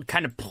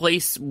kind of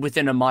place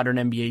within a modern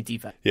NBA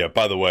defense. Yeah,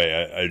 by the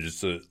way, I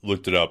just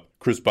looked it up.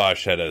 Chris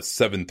Bosh had a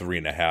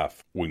 7'3.5"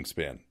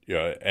 wingspan.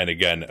 And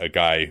again, a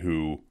guy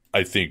who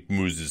I think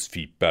moves his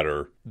feet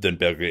better than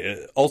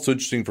Bagley. Also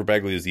interesting for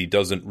Bagley is he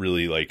doesn't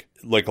really, like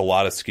a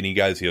lot of skinny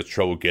guys, he has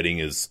trouble getting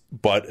his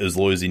butt as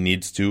low as he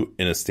needs to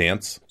in a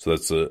stance. So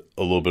that's a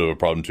little bit of a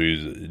problem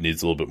too. He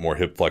needs a little bit more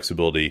hip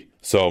flexibility.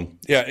 So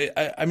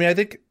yeah, I mean, I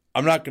think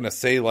I'm not going to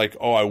say like,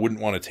 oh, I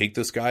wouldn't want to take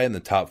this guy in the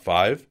top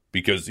 5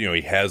 because,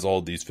 he has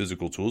all these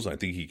physical tools. I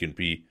think he can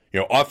be,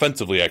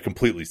 offensively, I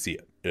completely see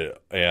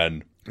it.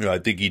 And I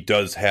think he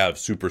does have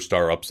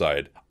superstar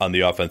upside on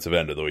the offensive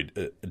end, although he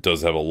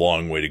does have a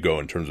long way to go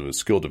in terms of his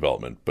skill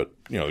development. But,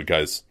 the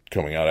guy's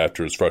coming out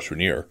after his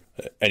freshman year,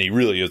 and he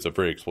really is a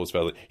very explosive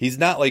athlete. He's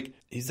not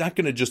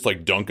going to just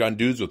dunk on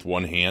dudes with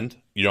one hand.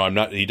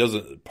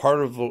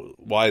 Part of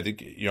why I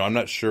think, I'm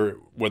not sure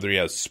whether he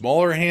has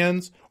smaller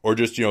hands or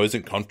just,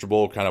 isn't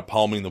comfortable kind of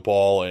palming the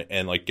ball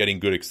and getting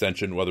good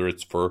extension, whether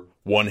it's for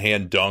one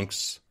hand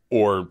dunks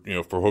or,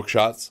 for hook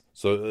shots.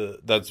 So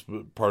that's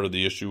part of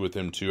the issue with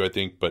him too, I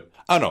think. But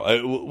I don't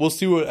know. We'll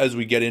see as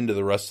we get into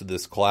the rest of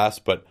this class.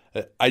 But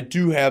I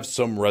do have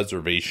some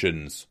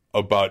reservations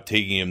about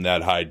taking him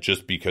that high,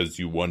 just because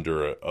you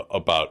wonder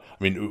about.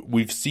 I mean,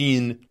 we've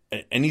seen,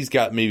 and he's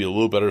got maybe a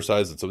little better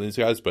size than some of these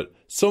guys, but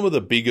some of the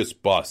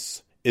biggest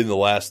busts in the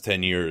last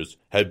 10 years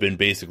have been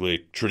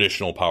basically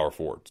traditional power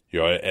forwards.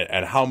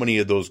 And how many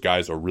of those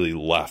guys are really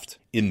left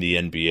in the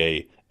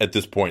NBA at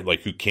this point,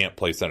 who can't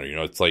play center?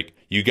 It's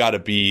you got to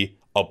be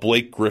a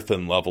Blake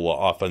Griffin level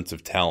of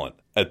offensive talent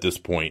at this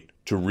point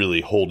to really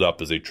hold up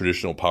as a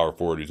traditional power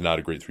forward who's not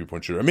a great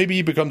three-point shooter. Or maybe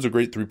he becomes a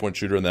great three-point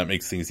shooter and that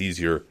makes things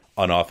easier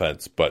on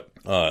offense. But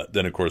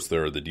then, of course,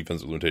 there are the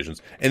defensive limitations.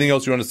 Anything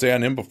else you want to say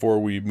on him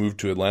before we move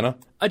to Atlanta?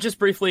 Just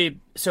briefly,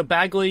 so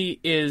Bagley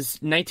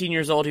is 19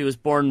 years old. He was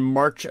born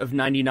March of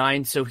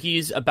 99, so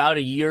he's about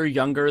a year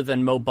younger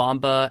than Mo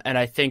Bamba, and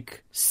I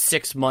think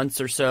 6 months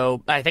or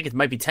so, I think it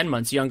might be 10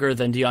 months younger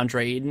than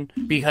DeAndre Ayton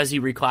because he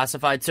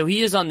reclassified. So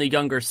he is on the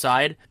younger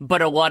side,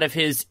 but a lot of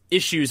his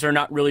issues are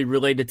not really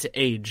related to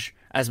age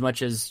as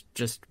much as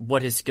just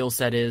what his skill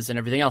set is and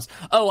everything else.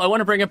 Oh, I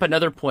want to bring up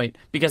another point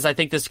because I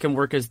think this can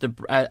work as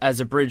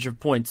a bridge of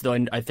points, though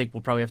I think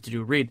we'll probably have to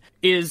do a read,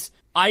 is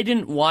I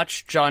didn't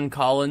watch John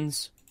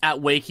Collins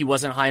at Wake. He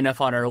wasn't high enough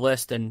on our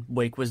list, and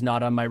Wake was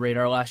not on my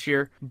radar last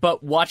year.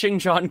 But watching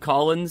John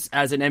Collins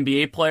as an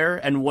NBA player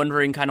and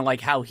wondering kind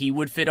of how he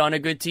would fit on a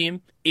good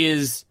team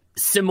is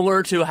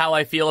similar to how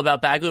I feel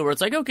about Bagley, where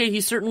it's okay,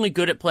 he's certainly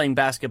good at playing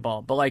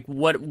basketball, but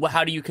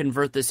how do you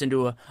convert this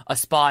into a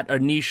spot, a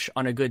niche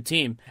on a good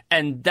team?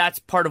 And that's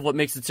part of what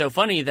makes it so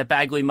funny that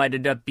Bagley might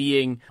end up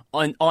being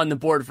on the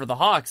board for the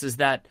Hawks, is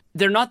that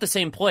they're not the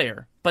same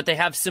player, but they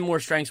have similar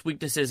strengths,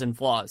 weaknesses, and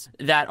flaws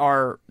that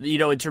are,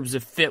 in terms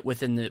of fit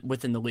within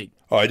the league.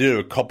 Oh, I did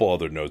have a couple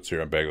other notes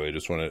here on Bagley. I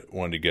just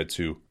wanted to get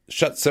to.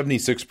 Shot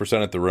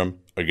 76% at the rim.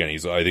 Again,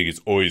 I think he's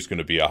always going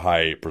to be a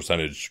high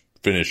percentage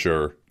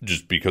finisher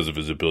just because of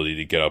his ability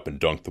to get up and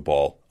dunk the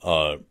ball.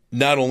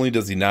 Not only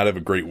does he not have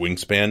a great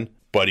wingspan,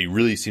 but he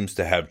really seems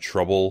to have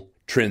trouble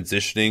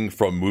transitioning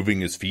from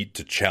moving his feet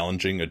to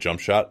challenging a jump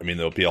shot. I mean,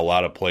 there'll be a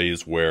lot of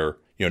plays where,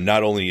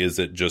 not only is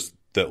it just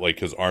that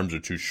his arms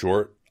are too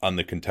short on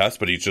the contest,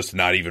 but he's just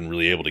not even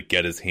really able to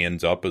get his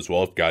hands up as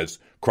well. If guys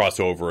cross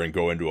over and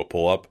go into a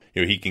pull-up,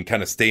 he can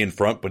kind of stay in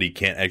front, but he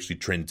can't actually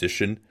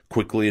transition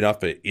quickly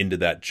enough into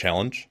that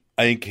challenge.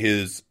 I think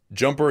his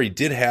jumper, he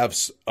did have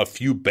a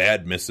few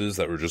bad misses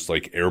that were just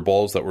air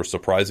balls that were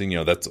surprising.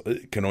 That's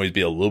can always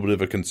be a little bit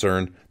of a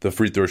concern. The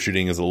free throw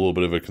shooting is a little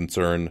bit of a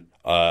concern.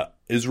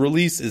 His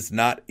release is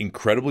not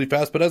incredibly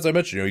fast, but as I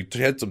mentioned,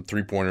 he had some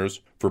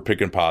three-pointers for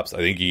pick and pops. I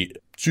think he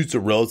shoots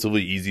a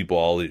relatively easy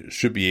ball. He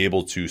should be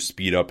able to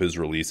speed up his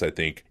release, I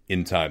think,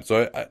 in time.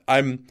 So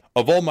I'm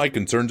of all my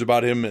concerns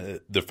about him,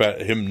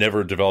 him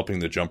never developing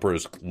the jumper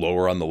is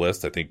lower on the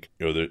list. I think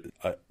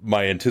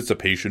my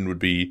anticipation would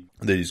be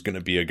that he's going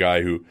to be a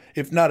guy who,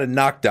 if not a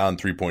knockdown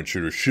three-point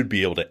shooter, should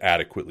be able to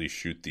adequately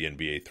shoot the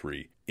NBA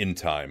three in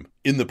time.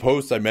 In the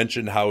post, I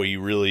mentioned how he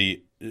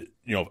really,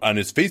 on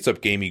his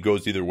face-up game, he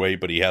goes either way,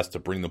 but he has to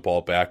bring the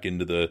ball back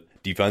into the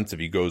defense if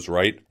he goes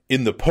right.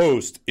 In the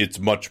post, it's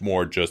much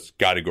more just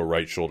got to go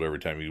right shoulder every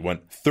time. He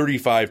went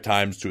 35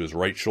 times to his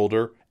right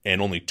shoulder and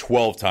only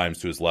 12 times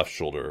to his left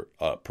shoulder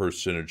per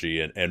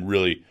synergy, and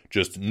really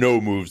just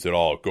no moves at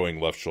all going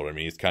left shoulder. I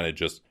mean, he's kind of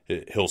just,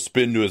 he'll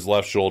spin to his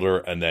left shoulder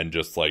and then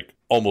just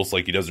almost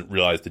like he doesn't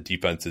realize the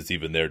defense is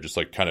even there, just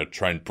kind of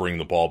try and bring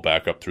the ball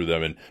back up through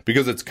them. And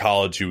because it's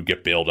college, he would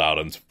get bailed out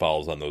on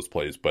fouls on those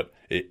plays, but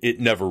it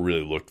never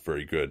really looked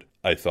very good,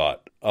 I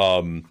thought.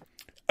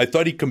 I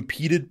thought he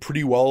competed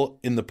pretty well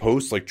in the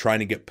post, trying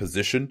to get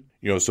position.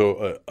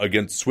 So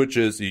against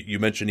switches, you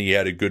mentioned he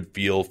had a good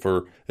feel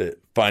for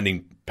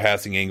finding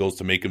passing angles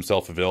to make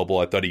himself available.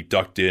 I thought he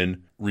ducked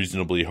in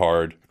reasonably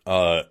hard.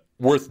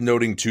 Worth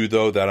noting, too,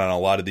 though, that on a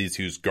lot of these,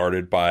 he was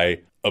guarded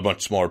by a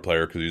much smaller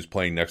player because he was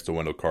playing next to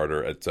Wendell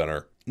Carter at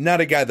center. Not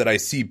a guy that I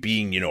see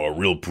being, a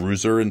real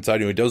bruiser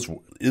inside. He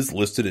is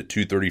listed at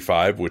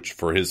 235, which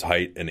for his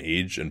height and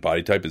age and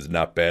body type is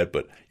not bad,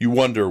 but you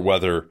wonder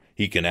whether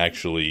he can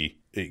actually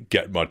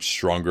get much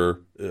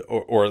stronger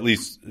or at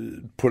least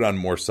put on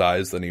more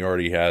size than he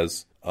already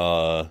has.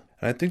 And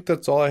I think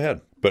that's all I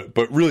had. But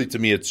really, to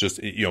me, it's just,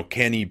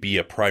 can he be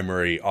a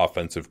primary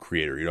offensive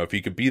creator? If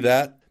he could be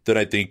that, then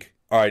I think,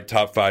 all right,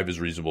 top 5 is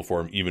reasonable for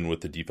him, even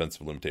with the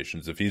defensive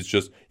limitations. If he's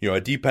just, a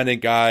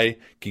dependent guy,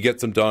 can get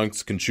some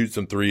dunks, can shoot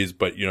some threes,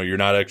 but, you're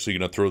not actually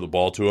going to throw the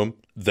ball to him,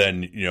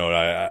 then,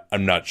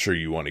 I'm not sure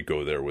you want to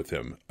go there with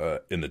him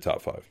in the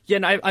top 5. Yeah,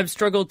 and I've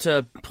struggled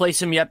to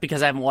place him yet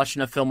because I haven't watched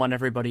enough film on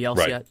everybody else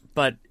yet.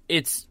 But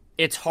it's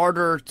it's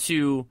harder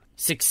to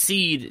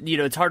succeed.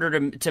 It's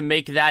harder to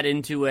make that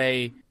into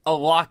a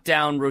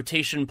lockdown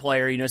rotation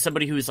player.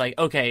 Somebody who's like,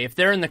 okay, if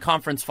they're in the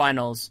conference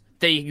finals,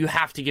 you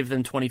have to give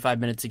them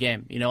 25 minutes a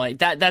game. Like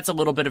that's a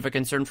little bit of a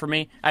concern for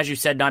me. As you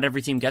said, not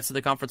every team gets to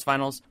the conference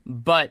finals,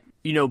 but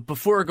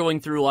before going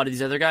through a lot of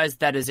these other guys,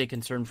 that is a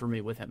concern for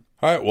me with him.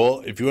 All right,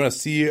 well, if you want to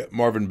see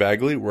Marvin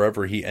Bagley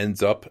wherever he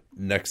ends up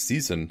next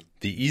season,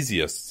 the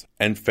easiest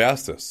and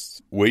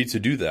fastest way to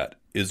do that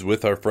is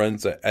with our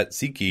friends at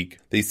SeatGeek.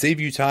 They save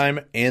you time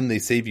and they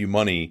save you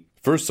money.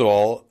 First of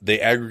all, they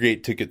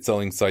aggregate ticket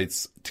selling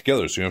sites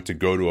together, so you don't have to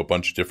go to a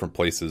bunch of different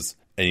places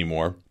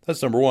anymore.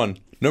 That's number one.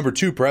 Number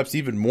two, perhaps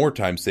even more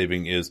time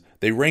saving, is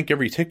they rank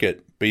every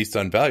ticket based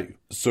on value.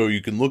 So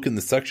you can look in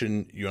the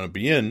section you want to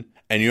be in,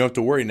 and you don't have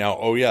to worry now,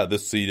 oh yeah,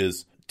 this seat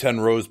is 10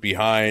 rows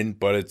behind,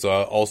 but it's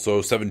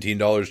also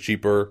 $17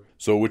 cheaper.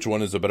 So which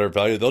one is a better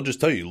value? They'll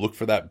just tell you, look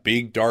for that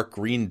big dark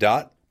green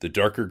dot. The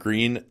darker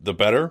green, the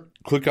better.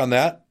 Click on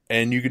that,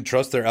 and you can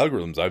trust their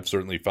algorithms. I've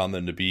certainly found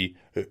them to be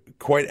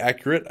quite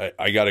accurate.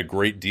 I got a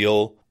great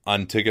deal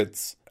on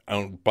tickets. I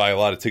don't buy a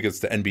lot of tickets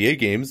to NBA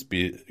games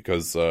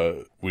because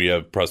we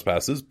have press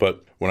passes,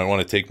 but when I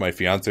want to take my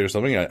fiance or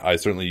something, I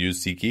certainly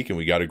use SeatGeek, and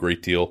we got a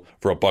great deal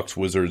for a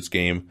Bucks-Wizards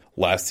game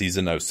last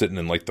season. I was sitting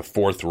in like the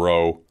fourth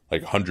row,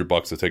 like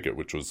 $100 a ticket,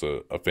 which was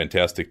a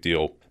fantastic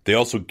deal. They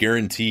also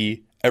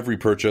guarantee every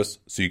purchase,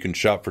 so you can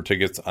shop for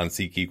tickets on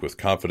SeatGeek with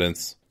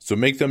confidence. So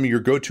make them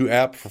your go-to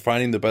app for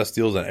finding the best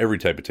deals on every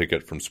type of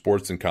ticket, from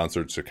sports and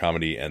concerts to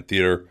comedy and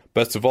theater.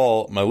 Best of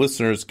all, my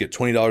listeners get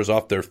 $20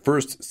 off their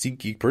first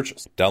SeatGeek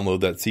purchase. Download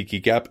that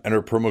SeatGeek app,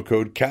 enter promo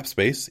code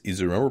CAPSPACE.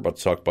 Easy to remember, about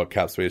to talk about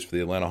CAPSPACE for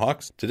the Atlanta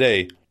Hawks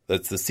today.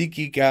 That's the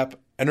SeatGeek app.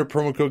 Enter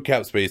promo code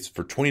CAPSPACE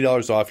for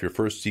 $20 off your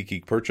first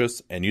SeatGeek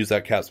purchase, and use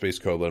that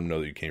CAPSPACE code. Let them know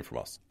that you came from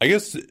us. I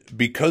guess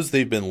because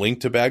they've been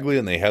linked to Bagley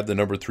and they have the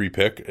number 3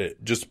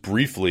 pick, just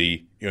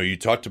briefly, you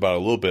talked about it a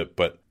little bit,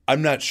 but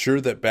I'm not sure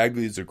that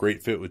Bagley is a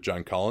great fit with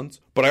John Collins.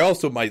 But I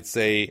also might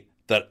say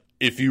that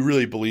if you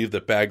really believe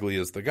that Bagley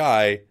is the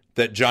guy,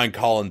 that John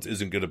Collins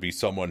isn't going to be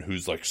someone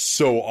who's like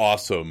so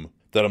awesome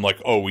that I'm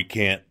like, oh,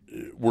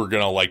 we're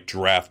going to like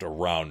draft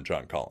around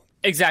John Collins.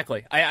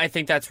 Exactly. I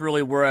think that's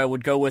really where I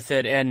would go with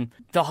it. And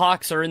the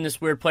Hawks are in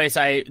this weird place.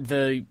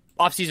 The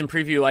offseason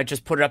preview, I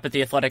just put it up at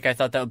The Athletic. I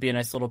thought that would be a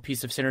nice little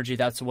piece of synergy.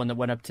 That's the one that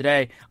went up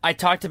today. I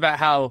talked about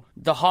how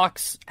the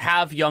Hawks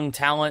have young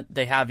talent.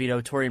 They have,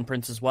 Taurean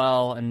Prince as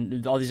well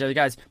and all these other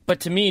guys.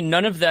 But to me,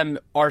 none of them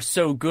are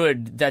so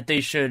good that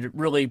they should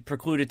really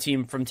preclude a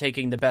team from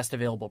taking the best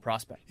available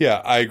prospect.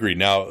 Yeah, I agree.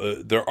 Now,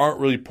 there aren't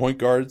really point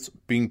guards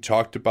being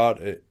talked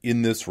about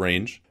in this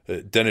range.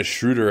 Dennis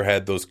Schroeder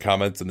had those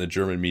comments in the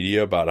German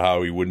media about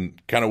how he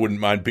wouldn't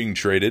mind being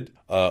traded,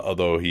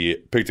 although he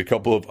picked a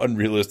couple of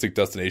unrealistic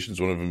destinations.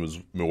 One of them was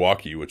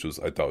Milwaukee, which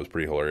I thought was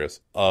pretty hilarious.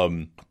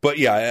 But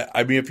yeah,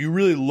 I mean, if you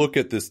really look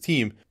at this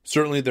team,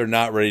 certainly they're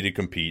not ready to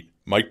compete.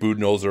 Mike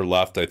Budenholzer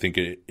left, I think,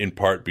 in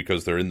part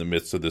because they're in the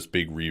midst of this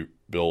big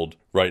rebuild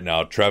right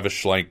now. Travis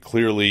Schlenk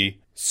clearly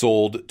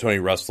sold Tony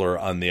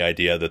Ressler on the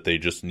idea that they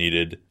just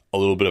needed a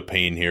little bit of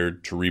pain here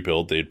to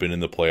rebuild. They'd been in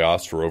the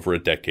playoffs for over a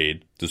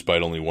decade,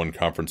 despite only one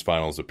conference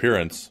finals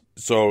appearance.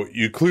 So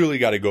you clearly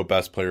got to go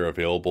best player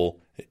available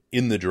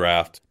in the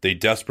draft. They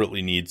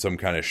desperately need some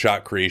kind of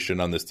shot creation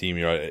on this team.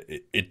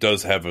 It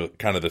does have a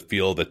kind of the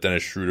feel that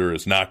Dennis Schroeder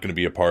is not going to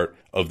be a part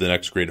of the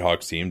next great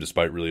Hawks team,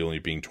 despite really only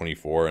being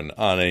 24 and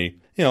on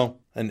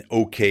an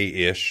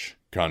okay-ish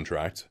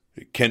contract.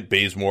 Kent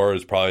Bazemore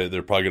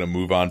they're probably going to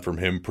move on from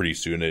him pretty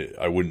soon.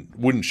 I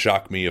wouldn't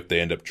shock me if they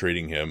end up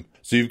trading him.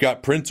 So you've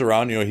got Prince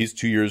around, he's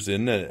 2 years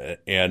in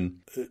and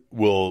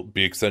will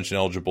be extension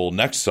eligible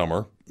next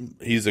summer.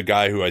 He's a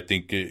guy who I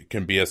think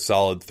can be a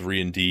solid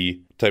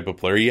 3-and-D type of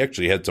player. He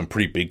actually had some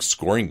pretty big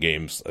scoring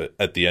games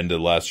at the end of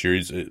last year.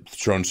 He's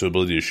shown his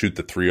ability to shoot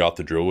the three off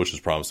the dribble, which is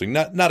promising.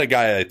 Not a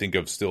guy I think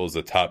of still as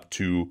a top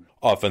 2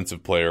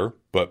 offensive player,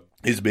 but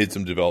he's made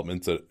some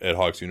developments at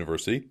Hawks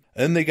University.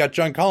 And then they got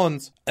John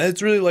Collins, and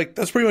it's really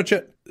that's pretty much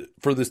it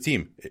for this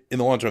team in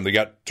the long term. They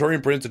got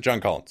Taurean Prince and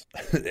John Collins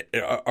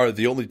are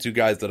the only 2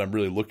 guys that I'm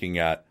really looking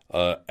at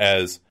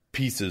as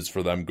pieces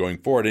for them going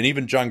forward. And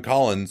even John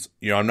Collins,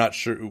 I'm not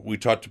sure, we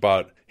talked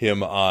about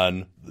him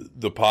on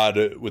the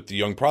pod with the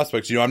young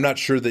prospects. I'm not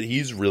sure that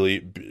he's really,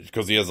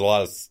 because he has a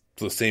lot of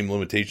the same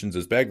limitations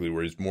as Bagley,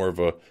 where he's more of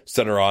a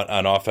center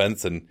on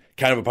offense and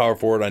kind of a power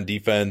forward on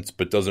defense,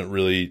 but doesn't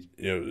really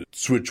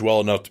switch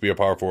well enough to be a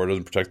power forward,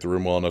 doesn't protect the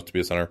rim well enough to be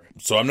a center.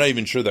 So I'm not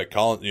even sure that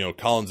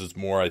Collins is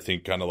more, I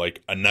think, kind of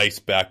like a nice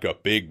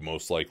backup big,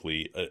 most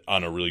likely,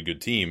 on a really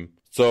good team.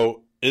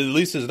 So at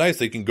least it's nice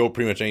they can go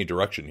pretty much any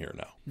direction here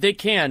now. They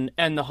can,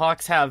 and the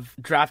Hawks have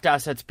draft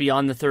assets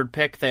beyond the 3rd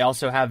pick. They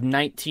also have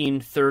 19,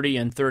 30,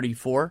 and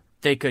 34.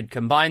 They could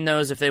combine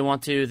those if they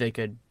want to. They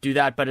could do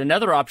that. But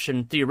another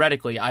option,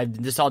 theoretically,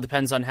 this all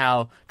depends on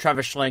how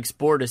Travis Schlenk's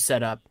board is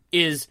set up,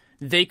 is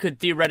they could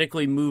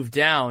theoretically move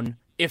down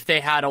if they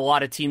had a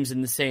lot of teams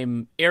in the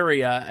same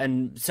area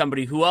and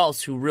somebody who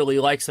really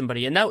likes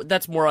somebody. And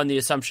that's more on the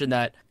assumption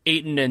that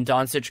Ayton and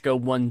Doncic go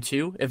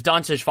 1-2. If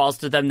Doncic falls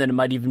to them, then it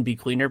might even be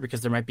cleaner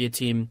because there might be a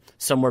team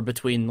somewhere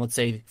between, let's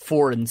say,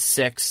 4 and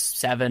 6,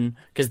 7,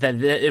 because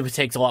then it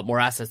takes a lot more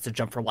assets to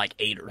jump from like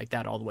 8 or like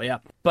that all the way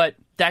up. But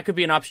that could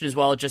be an option as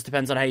well. It just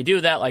depends on how you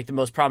do that. Like the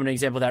most prominent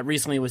example of that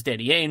recently was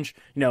Danny Ainge.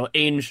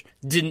 Ainge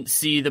didn't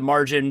see the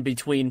margin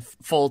between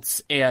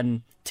Fultz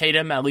and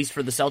Tatum, at least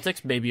for the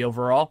Celtics, maybe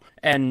overall.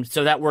 And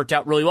so that worked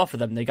out really well for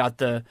them. They got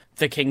the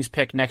Kings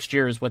pick next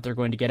year is what they're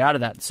going to get out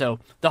of that. So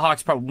the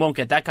Hawks probably won't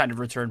get that kind of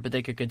return, but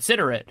they could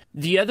consider it.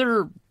 The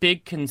other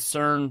big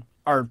concern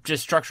are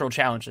just structural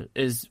challenges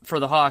is for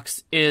the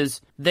Hawks is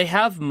they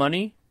have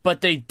money,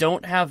 but they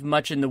don't have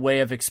much in the way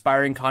of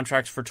expiring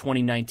contracts for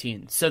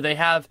 2019. So they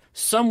have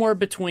somewhere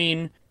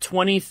between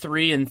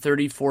 23 and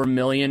 34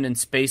 million in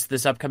space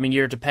this upcoming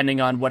year, depending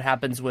on what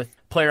happens with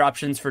player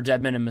options for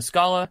Dedmon and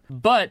Muscala.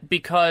 But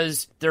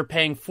because they're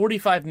paying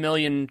 45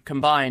 million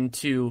combined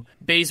to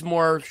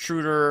Bazemore,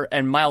 Schroeder,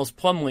 and Miles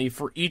Plumlee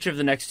for each of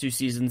the next 2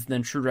 seasons, and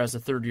then Schroeder has a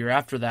third year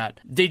after that,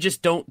 they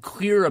just don't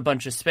clear a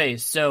bunch of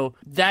space. So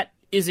that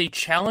is a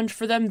challenge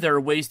for them. There are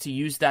ways to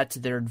use that to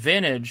their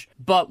advantage,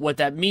 but what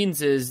that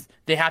means is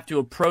they have to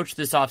approach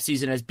this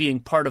offseason as being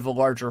part of a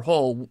larger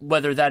whole,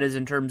 whether that is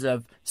in terms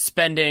of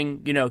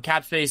spending,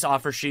 cap space,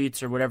 offer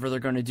sheets, or whatever they're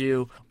going to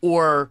do,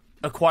 or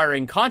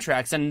acquiring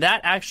contracts. And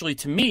that actually,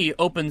 to me,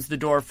 opens the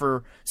door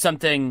for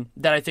something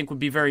that I think would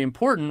be very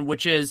important,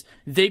 which is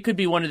they could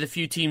be one of the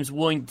few teams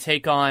willing to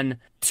take on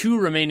 2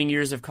 remaining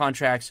years of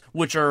contracts,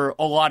 which are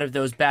a lot of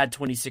those bad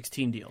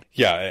 2016 deals.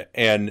 Yeah,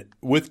 and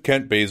with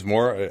Kent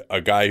Bazemore,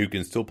 a guy who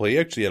can still play, he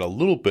actually had a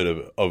little bit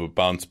of a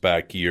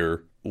bounce-back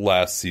year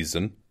last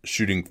season,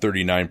 shooting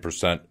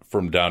 39%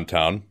 from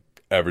downtown,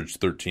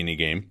 averaged 13 a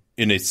game.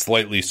 In a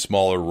slightly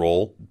smaller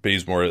role,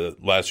 Bazemore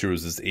last year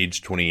was his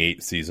age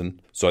 28 season.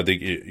 So I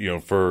think,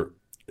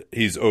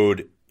 he's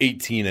owed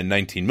 18 and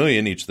 19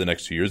 million each of the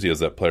next 2 years. He has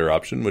that player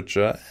option, which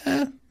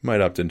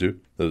might opt into.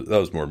 That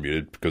was more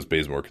muted because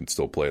Bazemore can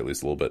still play at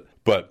least a little bit.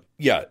 But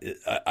yeah,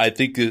 I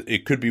think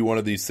it could be one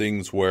of these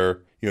things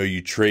where,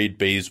 you trade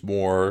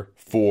Bazemore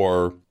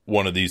for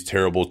one of these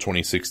terrible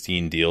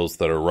 2016 deals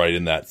that are right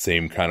in that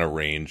same kind of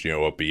range, a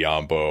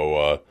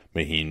Biyombo,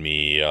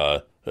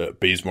 Mahinmi,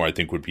 Bazemore, I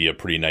think, would be a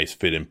pretty nice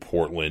fit in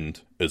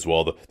Portland as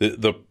well.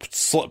 The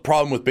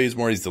problem with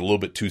Bazemore, he's a little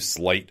bit too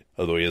slight,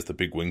 although he has the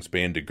big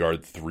wingspan to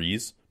guard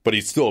threes. But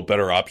he's still a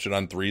better option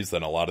on threes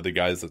than a lot of the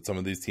guys that some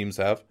of these teams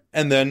have.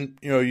 And then,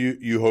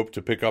 you hope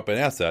to pick up an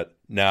asset.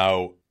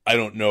 Now, I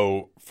don't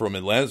know from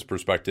Atlanta's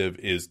perspective,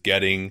 is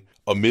getting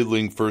a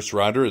middling first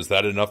rounder, is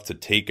that enough to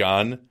take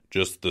on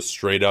just the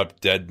straight up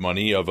dead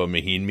money of a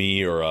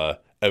Mahinmi or a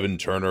Evan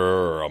Turner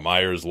or a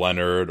Myers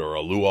Leonard or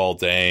a Luol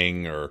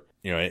Deng or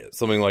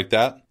something like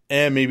that?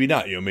 And maybe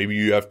not. Maybe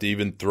you have to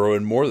even throw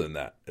in more than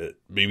that.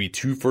 Maybe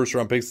 2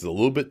 first-round picks is a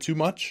little bit too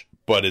much,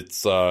 but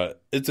it's a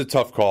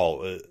tough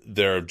call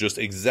there of just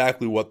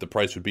exactly what the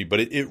price would be.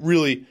 But it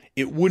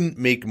wouldn't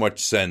make much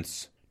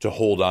sense to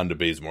hold on to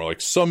Bazemore.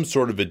 Like some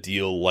sort of a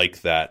deal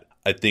like that,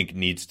 I think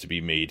needs to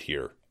be made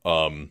here.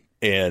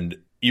 And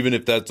even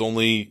if that's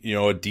only,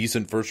 a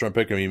decent first-round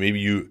pick, I mean, maybe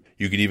you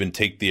could even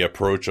take the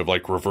approach of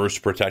like reverse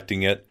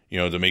protecting it,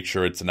 to make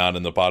sure it's not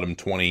in the bottom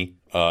 20.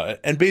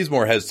 And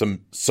Bazemore has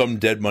some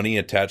dead money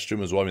attached to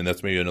him as well. I mean,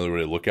 that's maybe another way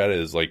to look at it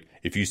is like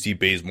if you see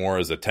Bazemore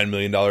as a $10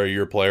 million a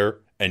year player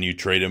and you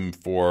trade him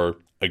for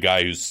a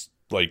guy who's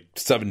like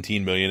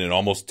 17 million and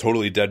almost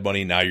totally dead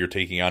money, now you're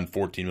taking on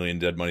 14 million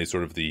dead money,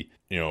 sort of the,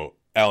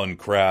 Alan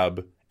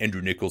Crabb,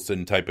 Andrew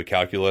Nicholson type of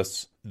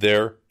calculus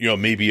there.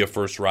 Maybe a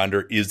first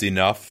rounder is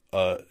enough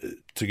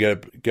to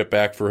get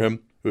back for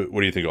him. What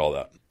do you think of all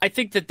that? I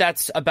think that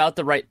that's about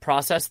the right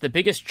process. The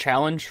biggest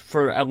challenge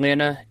for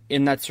Atlanta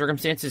in that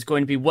circumstance is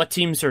going to be what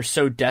teams are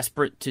so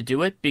desperate to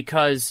do it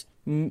because,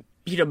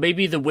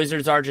 maybe the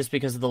Wizards are just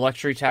because of the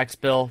luxury tax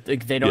bill.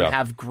 They don't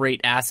have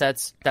great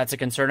assets. That's a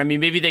concern. I mean,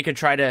 maybe they could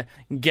try to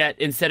get,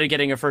 instead of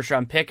getting a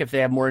first-round pick, if they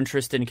have more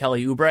interest in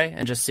Kelly Oubre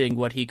and just seeing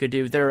what he could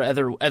do. There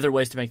are other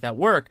ways to make that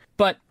work.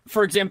 But,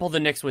 for example,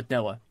 the Knicks with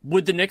Noah.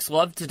 Would the Knicks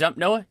love to dump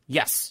Noah?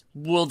 Yes.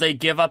 Will they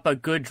give up a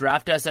good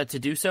draft asset to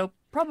do so?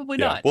 Probably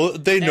not. Well,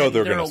 they know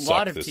they're going to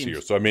suck this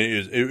year. So, I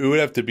mean, it would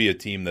have to be a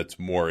team that's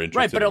more interested.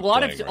 Right, but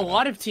a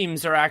lot of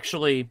teams are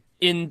actually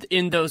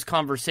in those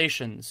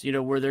conversations,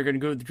 where they're going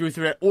to go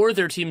through it, or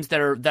they're teams that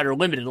are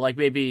limited, like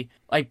maybe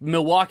like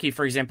Milwaukee,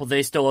 for example.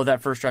 They still owe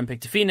that first round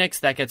pick to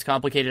Phoenix. That gets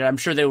complicated. I'm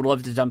sure they would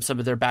love to dump some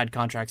of their bad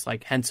contracts,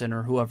 like Henson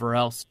or whoever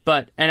else.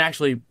 And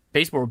actually,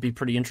 Bazemore would be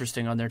pretty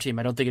interesting on their team.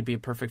 I don't think it'd be a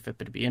perfect fit,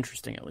 but it'd be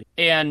interesting at least.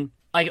 And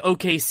like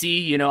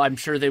OKC, I'm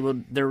sure they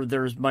would.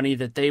 There's money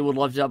that they would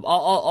love to dump.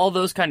 All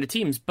those kind of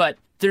teams, but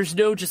there's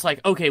no just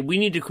like, okay, we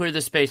need to clear the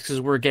space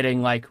because we're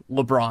getting like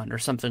LeBron or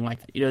something like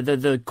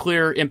that. The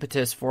clear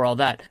impetus for all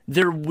that.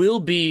 There will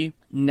be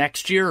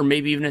next year, or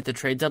maybe even at the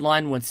trade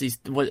deadline, if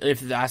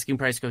the asking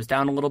price goes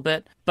down a little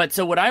bit. But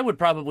so what I would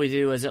probably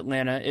do as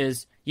Atlanta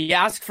is you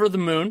ask for the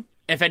moon.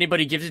 If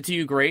anybody gives it to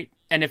you, great.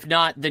 And if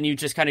not, then you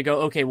just kind of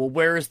go, okay, well,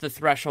 where is the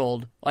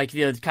threshold? Like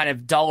the kind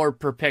of dollar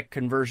per pick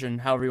conversion,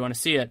 however you want to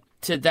see it.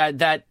 to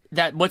that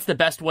what's the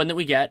best one that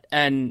we get,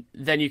 and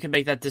then you can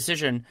make that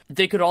decision.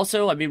 They could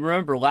also, I mean,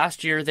 remember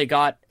last year they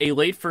got a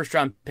late first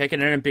round pick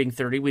and it ended up being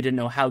 30. We didn't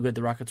know how good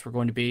the Rockets were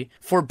going to be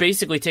for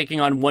basically taking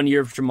on 1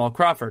 year of Jamal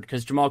Crawford,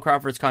 because Jamal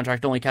Crawford's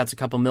contract only counts a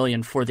couple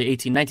million for the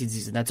 18-19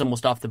 season. That's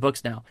almost off the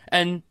books now.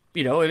 And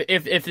you know,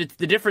 if it's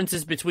the difference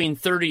is between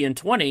 30 and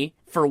 20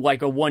 for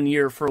like a 1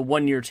 year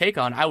take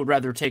on, I would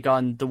rather take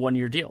on the 1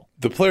 year deal.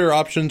 The player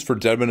options for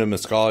Dedmon and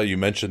Muscala, you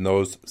mentioned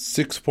those.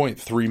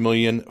 $6.3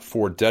 million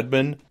for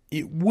Dedmon.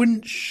 It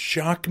wouldn't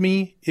shock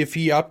me if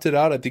he opted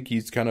out. I think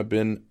he's kind of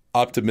been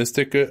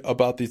optimistic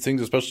about these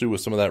things, especially with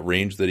some of that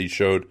range that he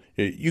showed.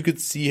 You could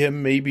see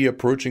him maybe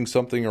approaching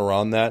something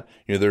around that.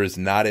 You know, there is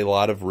not a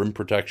lot of rim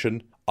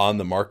protection on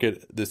the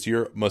market this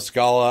year.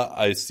 Muscala,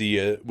 I see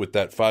it with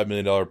that $5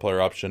 million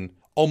player option,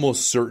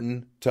 almost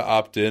certain to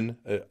opt in,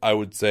 I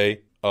would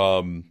say.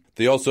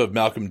 They also have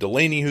Malcolm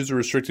Delaney, who's a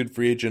restricted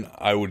free agent.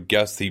 I would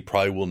guess he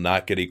probably will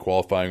not get a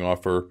qualifying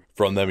offer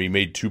from them. He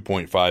made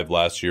 2.5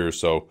 last year,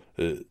 so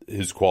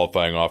his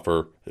qualifying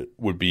offer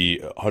would be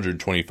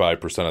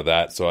 125% of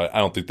that. So I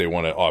don't think they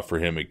want to offer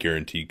him a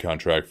guaranteed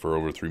contract for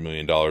over $3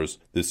 million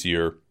this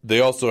year.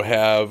 They also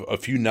have a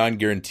few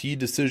non-guaranteed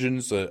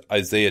decisions.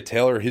 Isaiah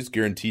Taylor, his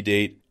guarantee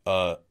date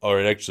are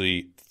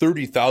actually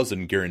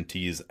 30,000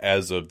 guarantees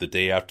as of the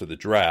day after the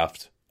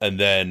draft. And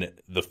then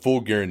the full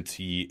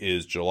guarantee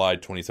is July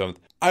 27th.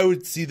 I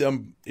would see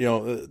them, you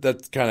know,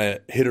 that's kind of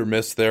hit or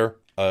miss there.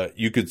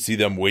 You could see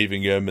them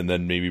waiving him and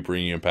then maybe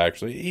bringing him back.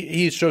 So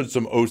he showed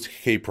some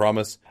okay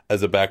promise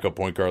as a backup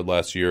point guard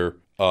last year.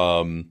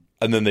 And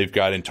then they've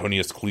got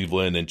Antonius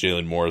Cleveland and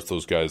Jalen Morris.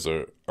 Those guys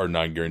are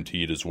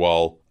non-guaranteed as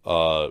well.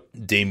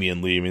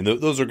 Damian Lee. I mean,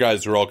 those are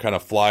guys who are all kind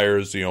of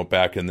flyers, you know,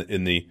 back in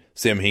the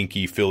Sam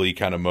Hinkie Philly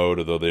kind of mode,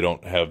 although they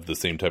don't have the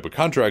same type of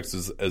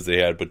contracts as they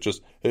had, but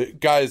just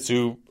guys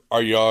who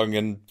are young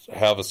and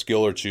have a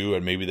skill or two,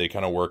 and maybe they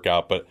kind of work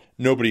out, but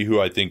nobody who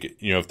I think,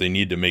 you know, if they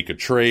need to make a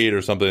trade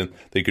or something,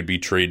 they could be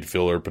trade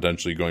filler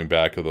potentially going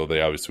back, although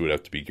they obviously would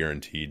have to be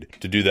guaranteed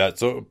to do that.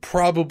 So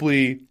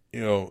probably,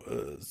 you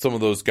know, some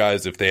of those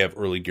guys, if they have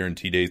early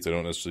guarantee dates, I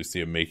don't necessarily see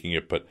them making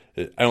it, but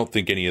I don't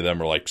think any of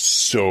them are like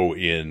so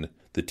in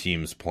the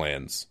team's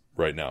plans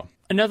right now.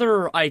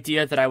 Another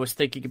idea that I was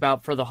thinking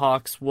about for the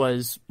Hawks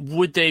was,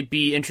 would they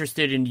be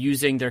interested in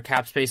using their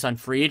cap space on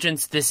free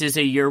agents? This is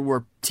a year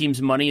where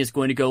teams' money is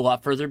going to go a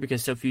lot further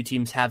because so few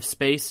teams have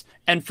space.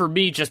 And for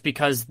me, just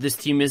because this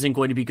team isn't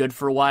going to be good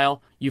for a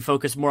while, you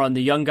focus more on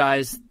the young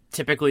guys.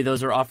 Typically,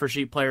 those are offer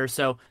sheet players.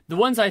 So the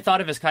ones I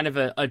thought of as kind of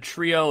a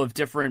trio of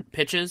different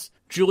pitches.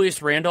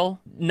 Julius Randle,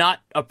 not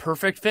a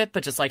perfect fit,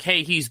 but just like,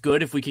 hey, he's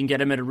good if we can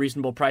get him at a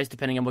reasonable price,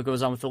 depending on what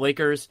goes on with the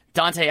Lakers.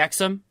 Dante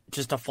Exum,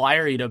 just a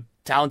flyer, he's a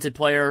talented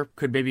player,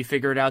 could maybe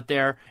figure it out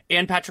there.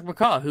 And Patrick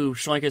McCaw, who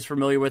Schlenk is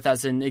familiar with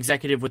as an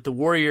executive with the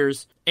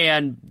Warriors.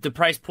 And the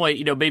price point,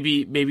 you know,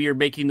 maybe you're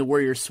making the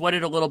Warriors sweat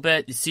it a little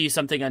bit. You see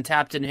something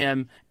untapped in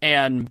him,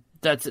 and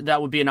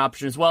that would be an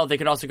option as well. They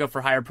could also go for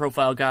higher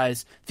profile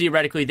guys.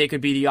 Theoretically, they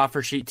could be the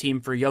offer sheet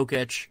team for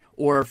Jokic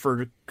or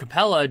for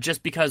Capella,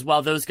 just because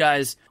while those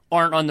guys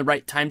aren't on the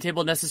right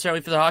timetable necessarily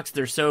for the Hawks,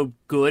 they're so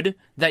good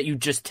that you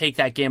just take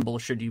that gamble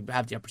should you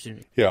have the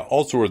opportunity. Yeah,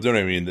 also worth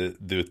noting, I mean,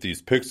 with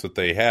these picks that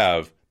they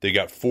have, they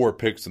got 4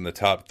 picks in the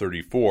top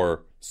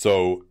 34,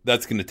 so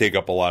that's going to take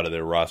up a lot of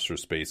their roster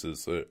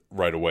spaces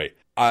right away.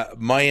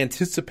 My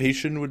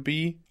anticipation would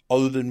be,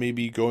 other than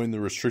maybe going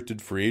the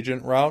restricted free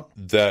agent route,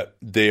 that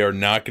they are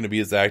not going to be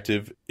as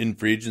active in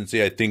free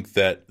agency. I think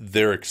that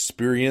their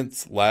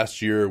experience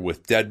last year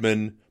with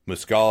Dedmon,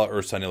 Muscala,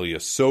 Ersan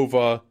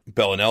Ilyasova,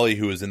 Bellinelli,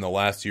 who was in the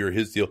last year of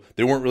his deal,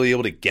 they weren't really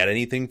able to get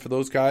anything for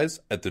those guys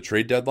at the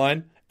trade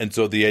deadline. And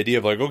so the idea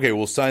of like, okay,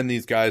 we'll sign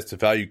these guys to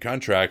value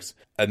contracts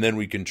and then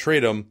we can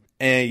trade them.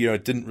 And, you know,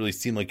 it didn't really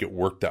seem like it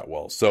worked that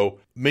well. So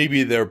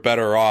maybe they're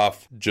better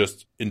off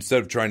just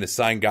instead of trying to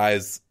sign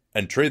guys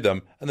and trade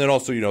them. And then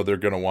also, you know, they're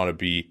going to want to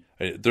be,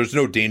 there's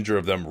no danger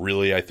of them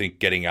really, I think,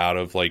 getting out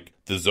of like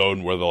the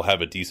zone where they'll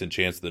have a decent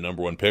chance of the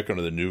number 1 pick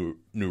under the new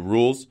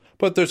rules.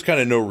 But there's kind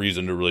of no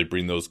reason to really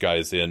bring those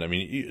guys in. I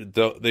mean,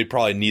 they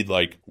probably need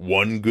like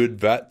one good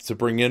vet to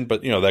bring in,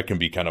 but, you know, that can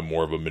be kind of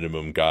more of a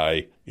minimum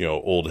guy, you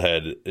know, old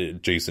head,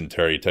 Jason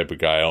Terry type of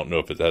guy. I don't know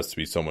if it has to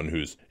be someone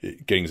who's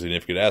getting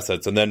significant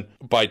assets. And then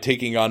by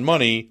taking on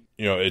money,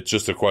 you know, it's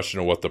just a question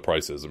of what the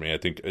price is. I mean,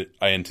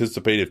 I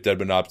anticipate if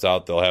Dedmon opts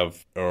out, they'll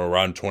have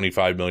around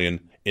 $25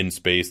 million in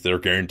space. They're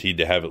guaranteed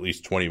to have at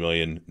least $20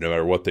 million no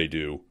matter what they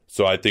do.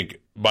 So I think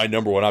my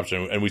number one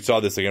option, and we saw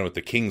this again with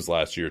the Kings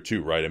last year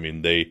too, right? I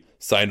mean, they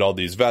signed all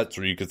these vets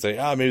where you could say,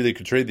 maybe they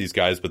could trade these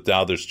guys, but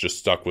now they're just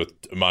stuck with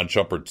Iman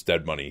Shumpert's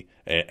dead money.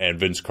 And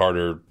Vince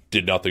Carter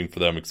did nothing for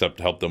them except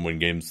help them win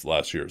games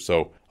last year.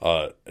 So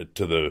to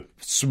the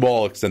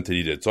small extent that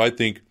he did. So I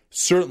think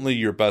certainly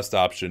your best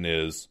option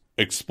is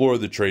explore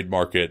the trade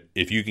market.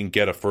 If you can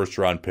get a first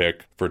round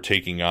pick for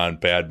taking on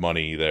bad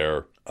money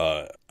there,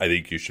 I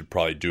think you should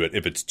probably do it.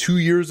 If it's 2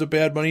 years of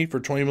bad money for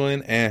 $20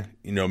 million,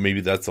 you know,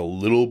 maybe that's a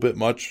little bit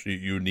much.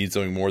 You need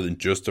something more than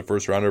just a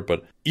first rounder.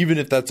 But even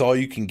if that's all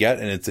you can get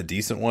and it's a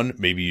decent one,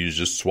 maybe you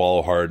just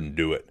swallow hard and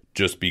do it.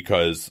 just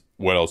because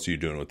what else are you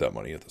doing with that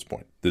money at this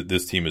point?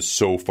 This team is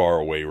so far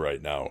away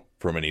right now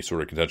from any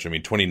sort of contention. I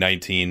mean,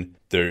 2019,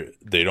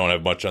 they don't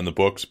have much on the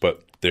books,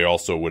 but they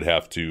also would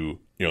have to,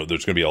 there's going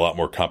to be a lot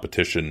more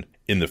competition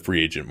in the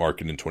free agent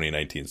market in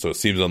 2019. So it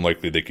seems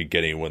unlikely they could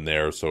get anyone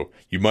there. So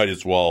you might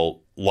as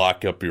well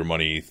lock up your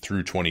money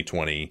through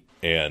 2020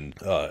 and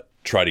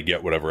try to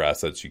get whatever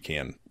assets you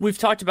can. We've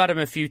talked about him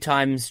a few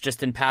times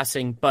just in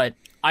passing, but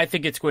I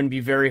think it's going to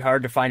be very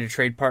hard to find a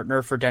trade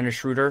partner for Dennis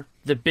Schroeder.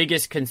 The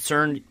biggest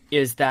concern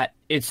is that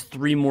it's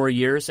 3 more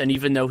years, and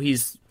even though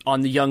he's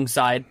on the young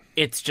side,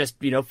 it's just,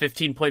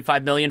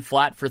 $15.5 million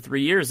flat for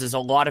 3 years is a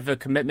lot of a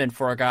commitment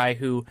for a guy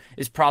who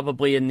is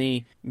probably in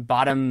the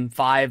bottom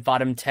 5,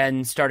 bottom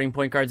 10 starting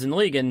point guards in the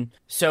league. And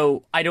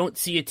so I don't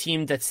see a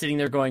team that's sitting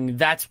there going,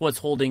 that's what's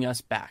holding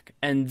us back.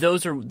 And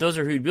those are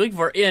who you'd be looking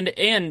for,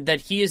 and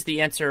that he is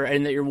the answer,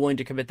 and that you're willing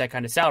to commit that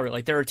kind of salary.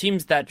 Like, there are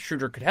teams that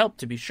Schroeder could help,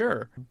 to be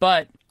sure,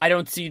 but I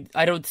don't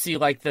see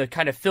like the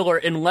kind of filler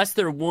unless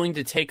they're willing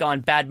to take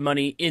on bad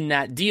money in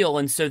that deal.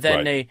 And so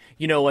then right.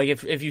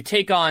 if you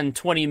take on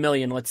 $20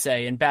 million, let's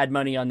say, and bad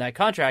money on that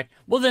contract,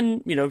 well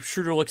then,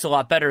 Schroeder looks a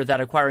lot better, that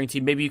acquiring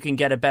team. Maybe you can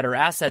get a better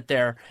asset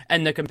there.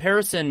 And the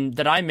comparison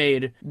that I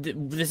made,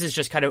 this is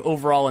just kind of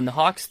overall in the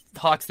Hawks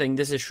thing,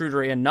 this is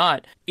Schroeder and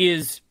not,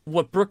 is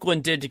what Brooklyn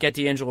did to get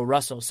D'Angelo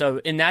Russell. So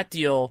in that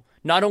deal,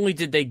 not only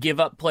did they give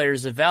up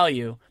players of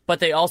value, but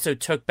they also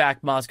took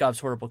back Mozgov's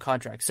horrible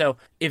contract. So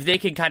if they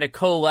can kind of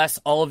coalesce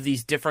all of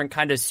these different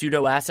kind of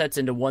pseudo assets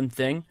into one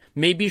thing,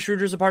 maybe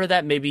Schroeder's a part of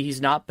that, maybe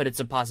he's not, but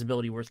it's a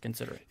possibility worth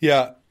considering.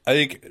 Yeah, I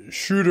think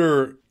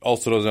Schroeder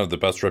also doesn't have the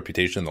best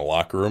reputation in the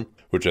locker room,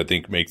 which I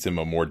think makes him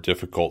a more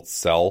difficult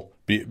sell.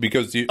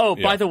 Because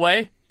by the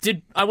way,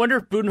 I wonder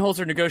if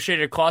Budenholzer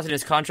negotiated a clause in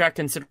his contract,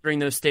 considering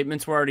those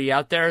statements were already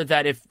out there,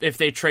 that if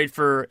they trade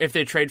for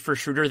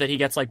Schroeder, that he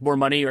gets like more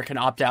money or can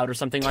opt out or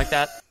something like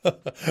that.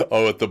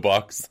 At the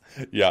Bucks,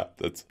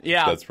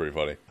 that's pretty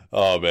funny.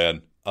 Oh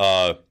man,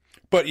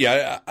 but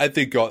yeah, I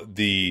think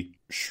the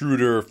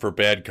Schroeder for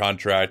bad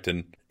contract,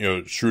 and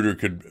Schroeder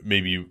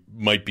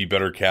might be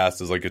better cast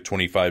as like a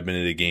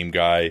 25-minute a game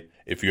guy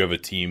if you have a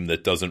team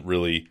that doesn't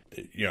really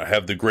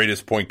have the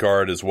greatest point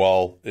guard as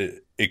well.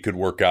 It could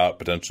work out.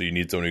 Potentially you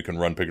need someone who can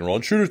run pick and roll.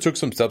 And Schroeder took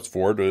some steps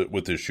forward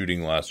with his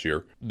shooting last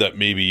year that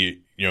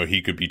maybe,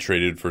 he could be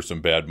traded for some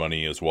bad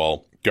money as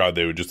well. God,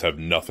 they would just have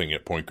nothing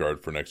at point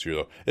guard for next year,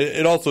 though.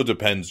 It also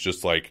depends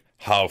just like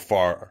how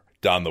far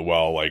down the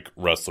well, like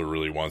Ressler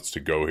really wants to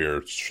go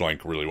here.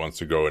 Schlenk really wants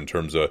to go in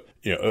terms of,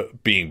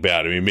 being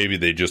bad. I mean, maybe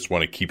they just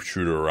want to keep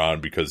Schroeder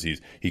around because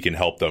he can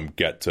help them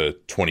get to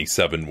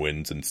 27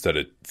 wins instead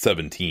of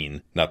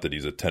 17. Not that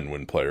he's a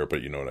 10-win player,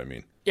 but you know what I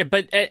mean. Yeah,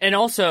 but and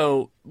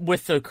also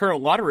with the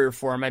current lottery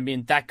reform, I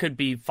mean, that could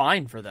be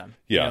fine for them.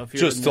 Yeah,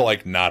 just to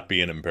like not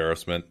be an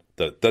embarrassment.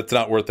 That's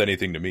not worth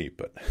anything to me,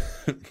 but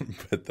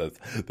but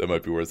that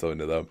might be worth something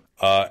to them.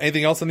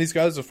 Anything else on these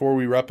guys before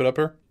we wrap it up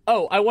here?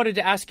 Oh, I wanted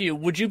to ask you,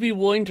 would you be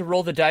willing to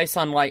roll the dice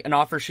on like an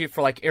offer sheet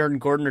for like Aaron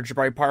Gordon or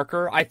Jabari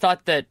Parker? I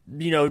thought that,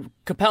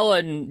 Capella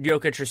and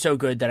Jokic are so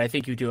good that I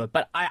think you do it,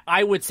 but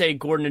I would say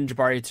Gordon and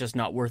Jabari, it's just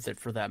not worth it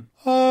for them.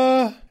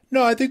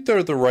 No, I think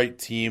they're the right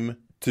team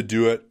to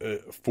do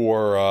it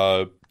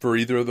for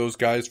either of those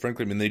guys,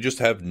 frankly. I mean, they just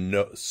have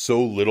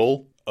so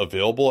little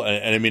available.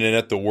 And I mean, and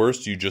at the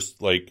worst, you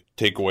just like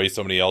take away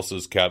somebody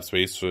else's cap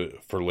space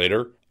for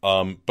later.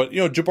 But,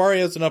 Jabari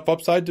has enough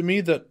upside to me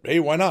that, hey,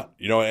 why not?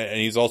 And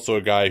he's also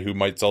a guy who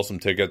might sell some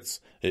tickets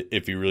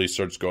if he really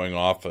starts going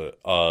off.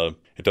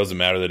 It doesn't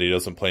matter that he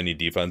doesn't play any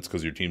defense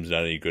because your team's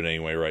not any good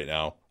anyway right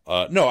now.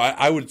 No,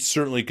 I would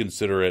certainly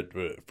consider it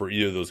for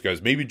either of those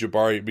guys. Maybe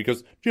Jabari,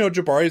 because,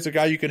 Jabari is a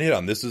guy you can hit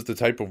on. This is the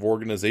type of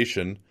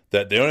organization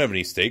that they don't have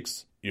any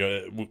stakes.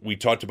 We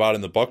talked about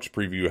in the Bucks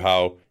preview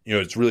how,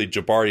 it's really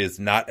Jabari is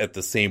not at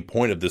the same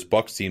point of this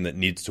Bucks team that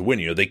needs to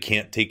win. They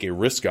can't take a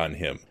risk on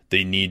him.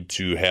 They need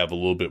to have a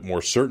little bit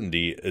more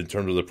certainty in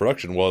terms of the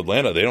production. Well,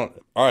 Atlanta, they don't.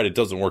 All right, it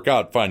doesn't work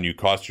out. Fine, you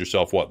cost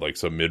yourself like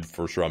some mid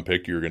first round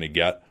pick you're going to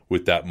get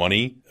with that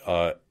money.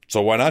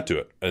 So why not do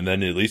it? And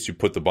then at least you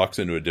put the Bucks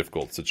into a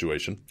difficult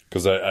situation.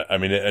 Because, I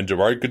mean, and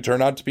Jabari could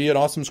turn out to be an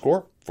awesome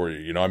scorer for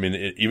you. I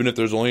mean, even if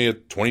there's only a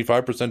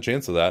 25%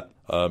 chance of that,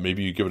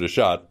 maybe you give it a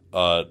shot.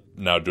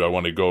 Now, do I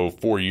want to go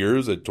 4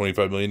 years at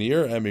 $25 million a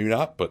year? Maybe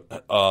not. But,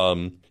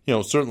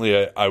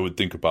 certainly I would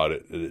think about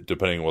it,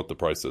 depending on what the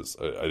price is.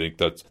 I think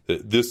that's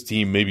this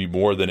team, maybe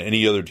more than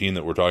any other team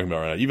that we're talking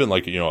about right now. Even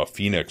like, a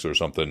Phoenix or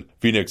something.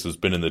 Phoenix has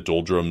been in the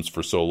doldrums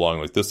for so long.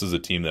 Like, this is a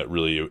team that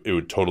really, it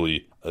would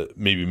totally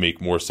maybe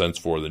make more sense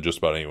for than just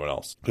about anyone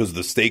else. Because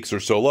the stakes are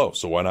so low.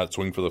 So why not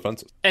swing for the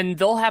fences? And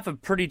they'll have a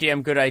pretty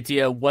damn good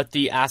idea what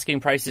the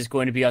asking price is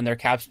going to be on their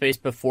cap space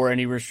before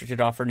any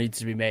restricted offer needs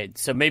to be made.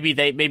 So maybe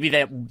that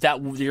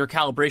your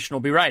calibration will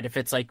be right. If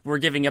it's like we're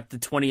giving up the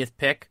 20th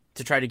pick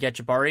to try to get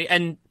Jabari,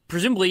 and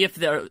presumably if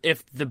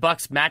the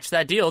Bucks match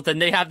that deal, then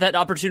they have that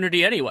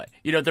opportunity anyway.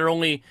 They're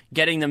only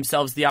getting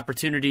themselves the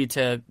opportunity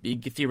to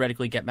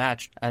theoretically get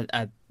matched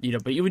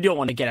but you don't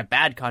want to get a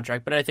bad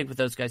contract. But I think with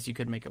those guys, you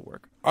could make it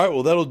work. All right,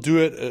 well, that'll do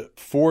it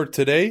for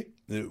today.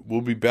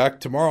 we'll be back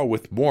tomorrow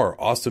with more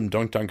awesome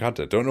Dunk Time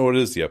content. Don't know what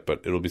it is yet,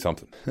 but it'll be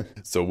something.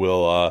 So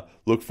we'll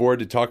look forward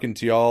to talking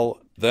to y'all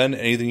then.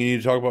 Anything you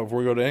need to talk about before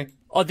we go to Hank?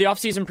 The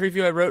offseason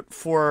preview I wrote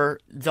for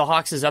the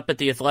Hawks is up at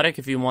The Athletic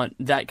if you want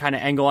that kind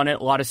of angle on it.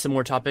 A lot of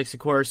similar topics,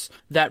 of course.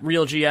 That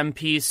Real GM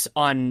piece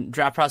on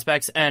draft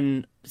prospects.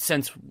 And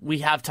since we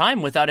have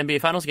time without NBA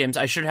Finals games,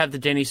 I should have the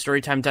Danny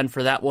Storytime done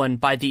for that one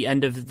by the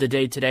end of the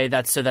day today.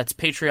 That's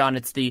Patreon.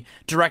 It's the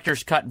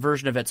director's cut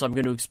version of it. So I'm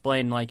going to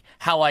explain like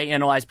how I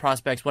analyze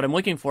prospects, what I'm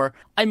looking for.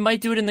 I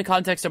might do it in the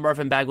context of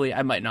Marvin Bagley.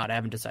 I might not. I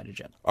haven't decided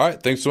yet. All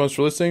right. Thanks so much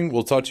for listening.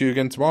 We'll talk to you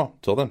again tomorrow.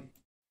 Till then.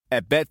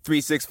 At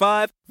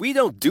Bet365, we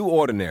don't do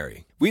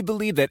ordinary. We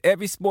believe that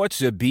every sport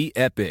should be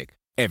epic.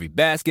 Every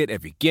basket,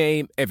 every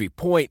game, every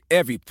point,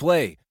 every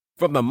play.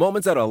 From the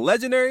moments that are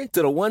legendary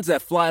to the ones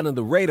that fly under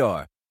the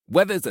radar.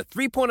 Whether it's a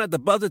three-pointer at the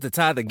buzzer to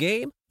tie the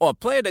game or a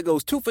player that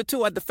goes 2 for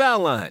 2 at the foul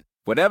line.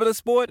 Whatever the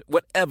sport,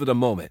 whatever the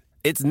moment.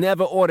 It's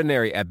never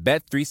ordinary at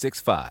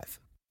Bet365.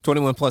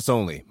 21 plus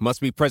only. Must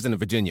be present in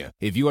Virginia.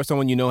 If you or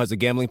someone you know has a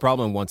gambling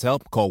problem and wants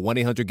help, call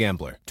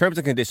 1-800-GAMBLER. Terms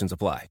and conditions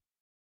apply.